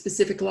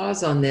state-specific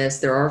laws on this.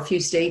 There are a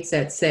few states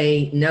that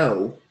say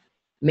no,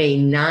 may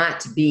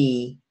not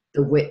be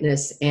the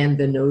witness and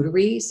the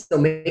notary. So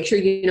make sure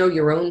you know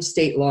your own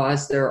state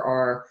laws. There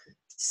are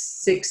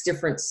 6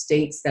 different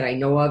states that I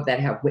know of that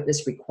have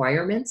witness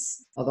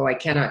requirements, although I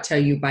cannot tell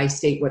you by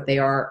state what they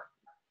are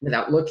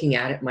without looking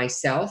at it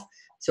myself.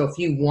 So if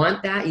you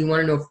want that, you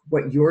want to know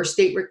what your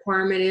state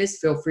requirement is,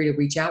 feel free to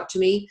reach out to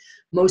me.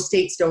 Most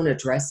states don't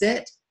address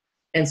it.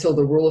 And so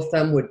the rule of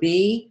thumb would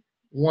be,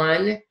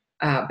 1,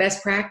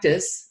 best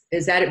practice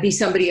is that it be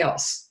somebody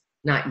else,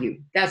 not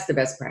you. That's the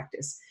best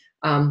practice.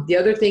 The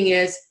other thing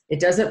is, it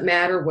doesn't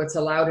matter what's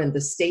allowed in the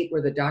state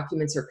where the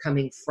documents are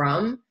coming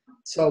from.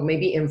 So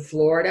maybe in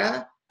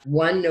Florida,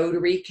 1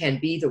 notary can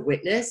be the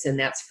witness, and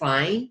that's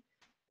fine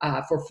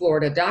for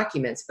Florida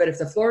documents. But if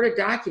the Florida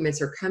documents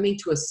are coming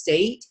to a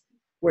state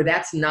where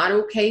that's not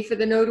okay for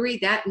the notary,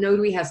 that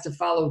notary has to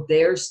follow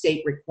their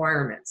state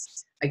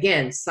requirements.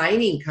 Again,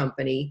 signing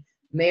company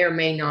may or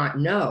may not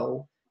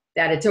know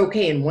that it's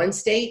okay in one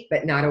state,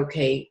 but not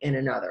okay in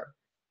another.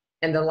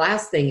 And the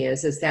last thing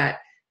is that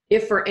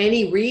if for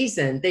any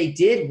reason they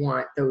did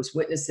want those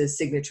witnesses'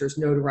 signatures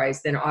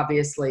notarized, then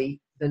obviously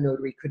the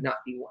notary could not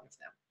be one of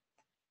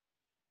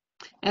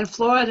them. And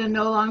Florida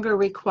no longer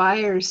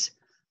requires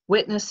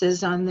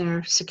witnesses on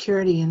their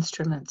security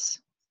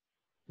instruments.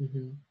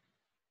 Mm-hmm.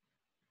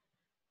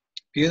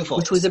 Beautiful.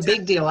 Which was a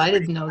big deal. I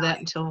didn't know that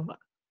until I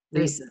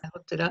Recent.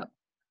 looked it up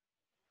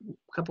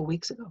a couple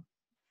weeks ago.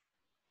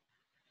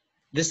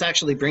 This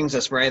actually brings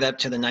us right up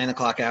to the 9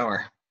 o'clock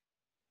hour.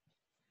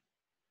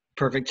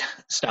 Perfect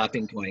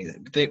stopping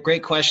point.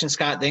 Great question,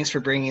 Scott. Thanks for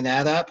bringing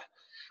that up.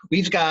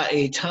 We've got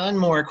a ton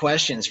more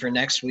questions for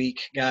next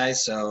week,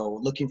 guys. So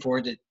looking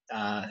forward to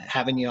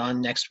having you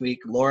on next week.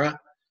 Laura,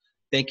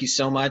 thank you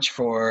so much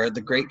for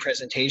the great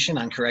presentation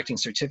on correcting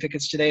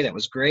certificates today. That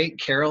was great.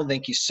 Carol,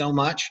 thank you so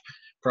much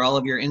for all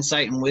of your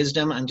insight and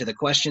wisdom onto the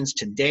questions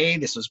today.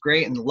 This was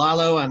great. And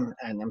Lalo, I'm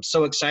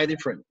so excited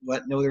for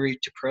what Notary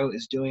to Pro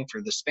is doing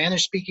for the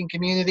Spanish-speaking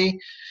community.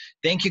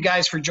 Thank you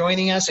guys for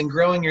joining us and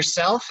growing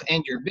yourself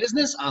and your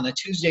business on a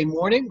Tuesday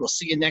morning. We'll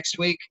see you next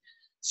week.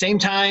 Same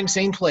time,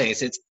 same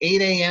place. It's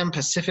 8 a.m.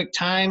 Pacific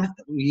time.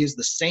 We use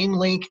the same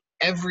link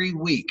every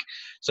week.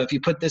 So if you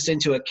put this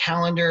into a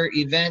calendar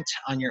event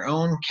on your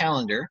own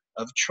calendar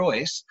of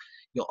choice,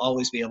 you'll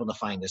always be able to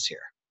find us here.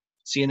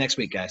 See you next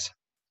week, guys.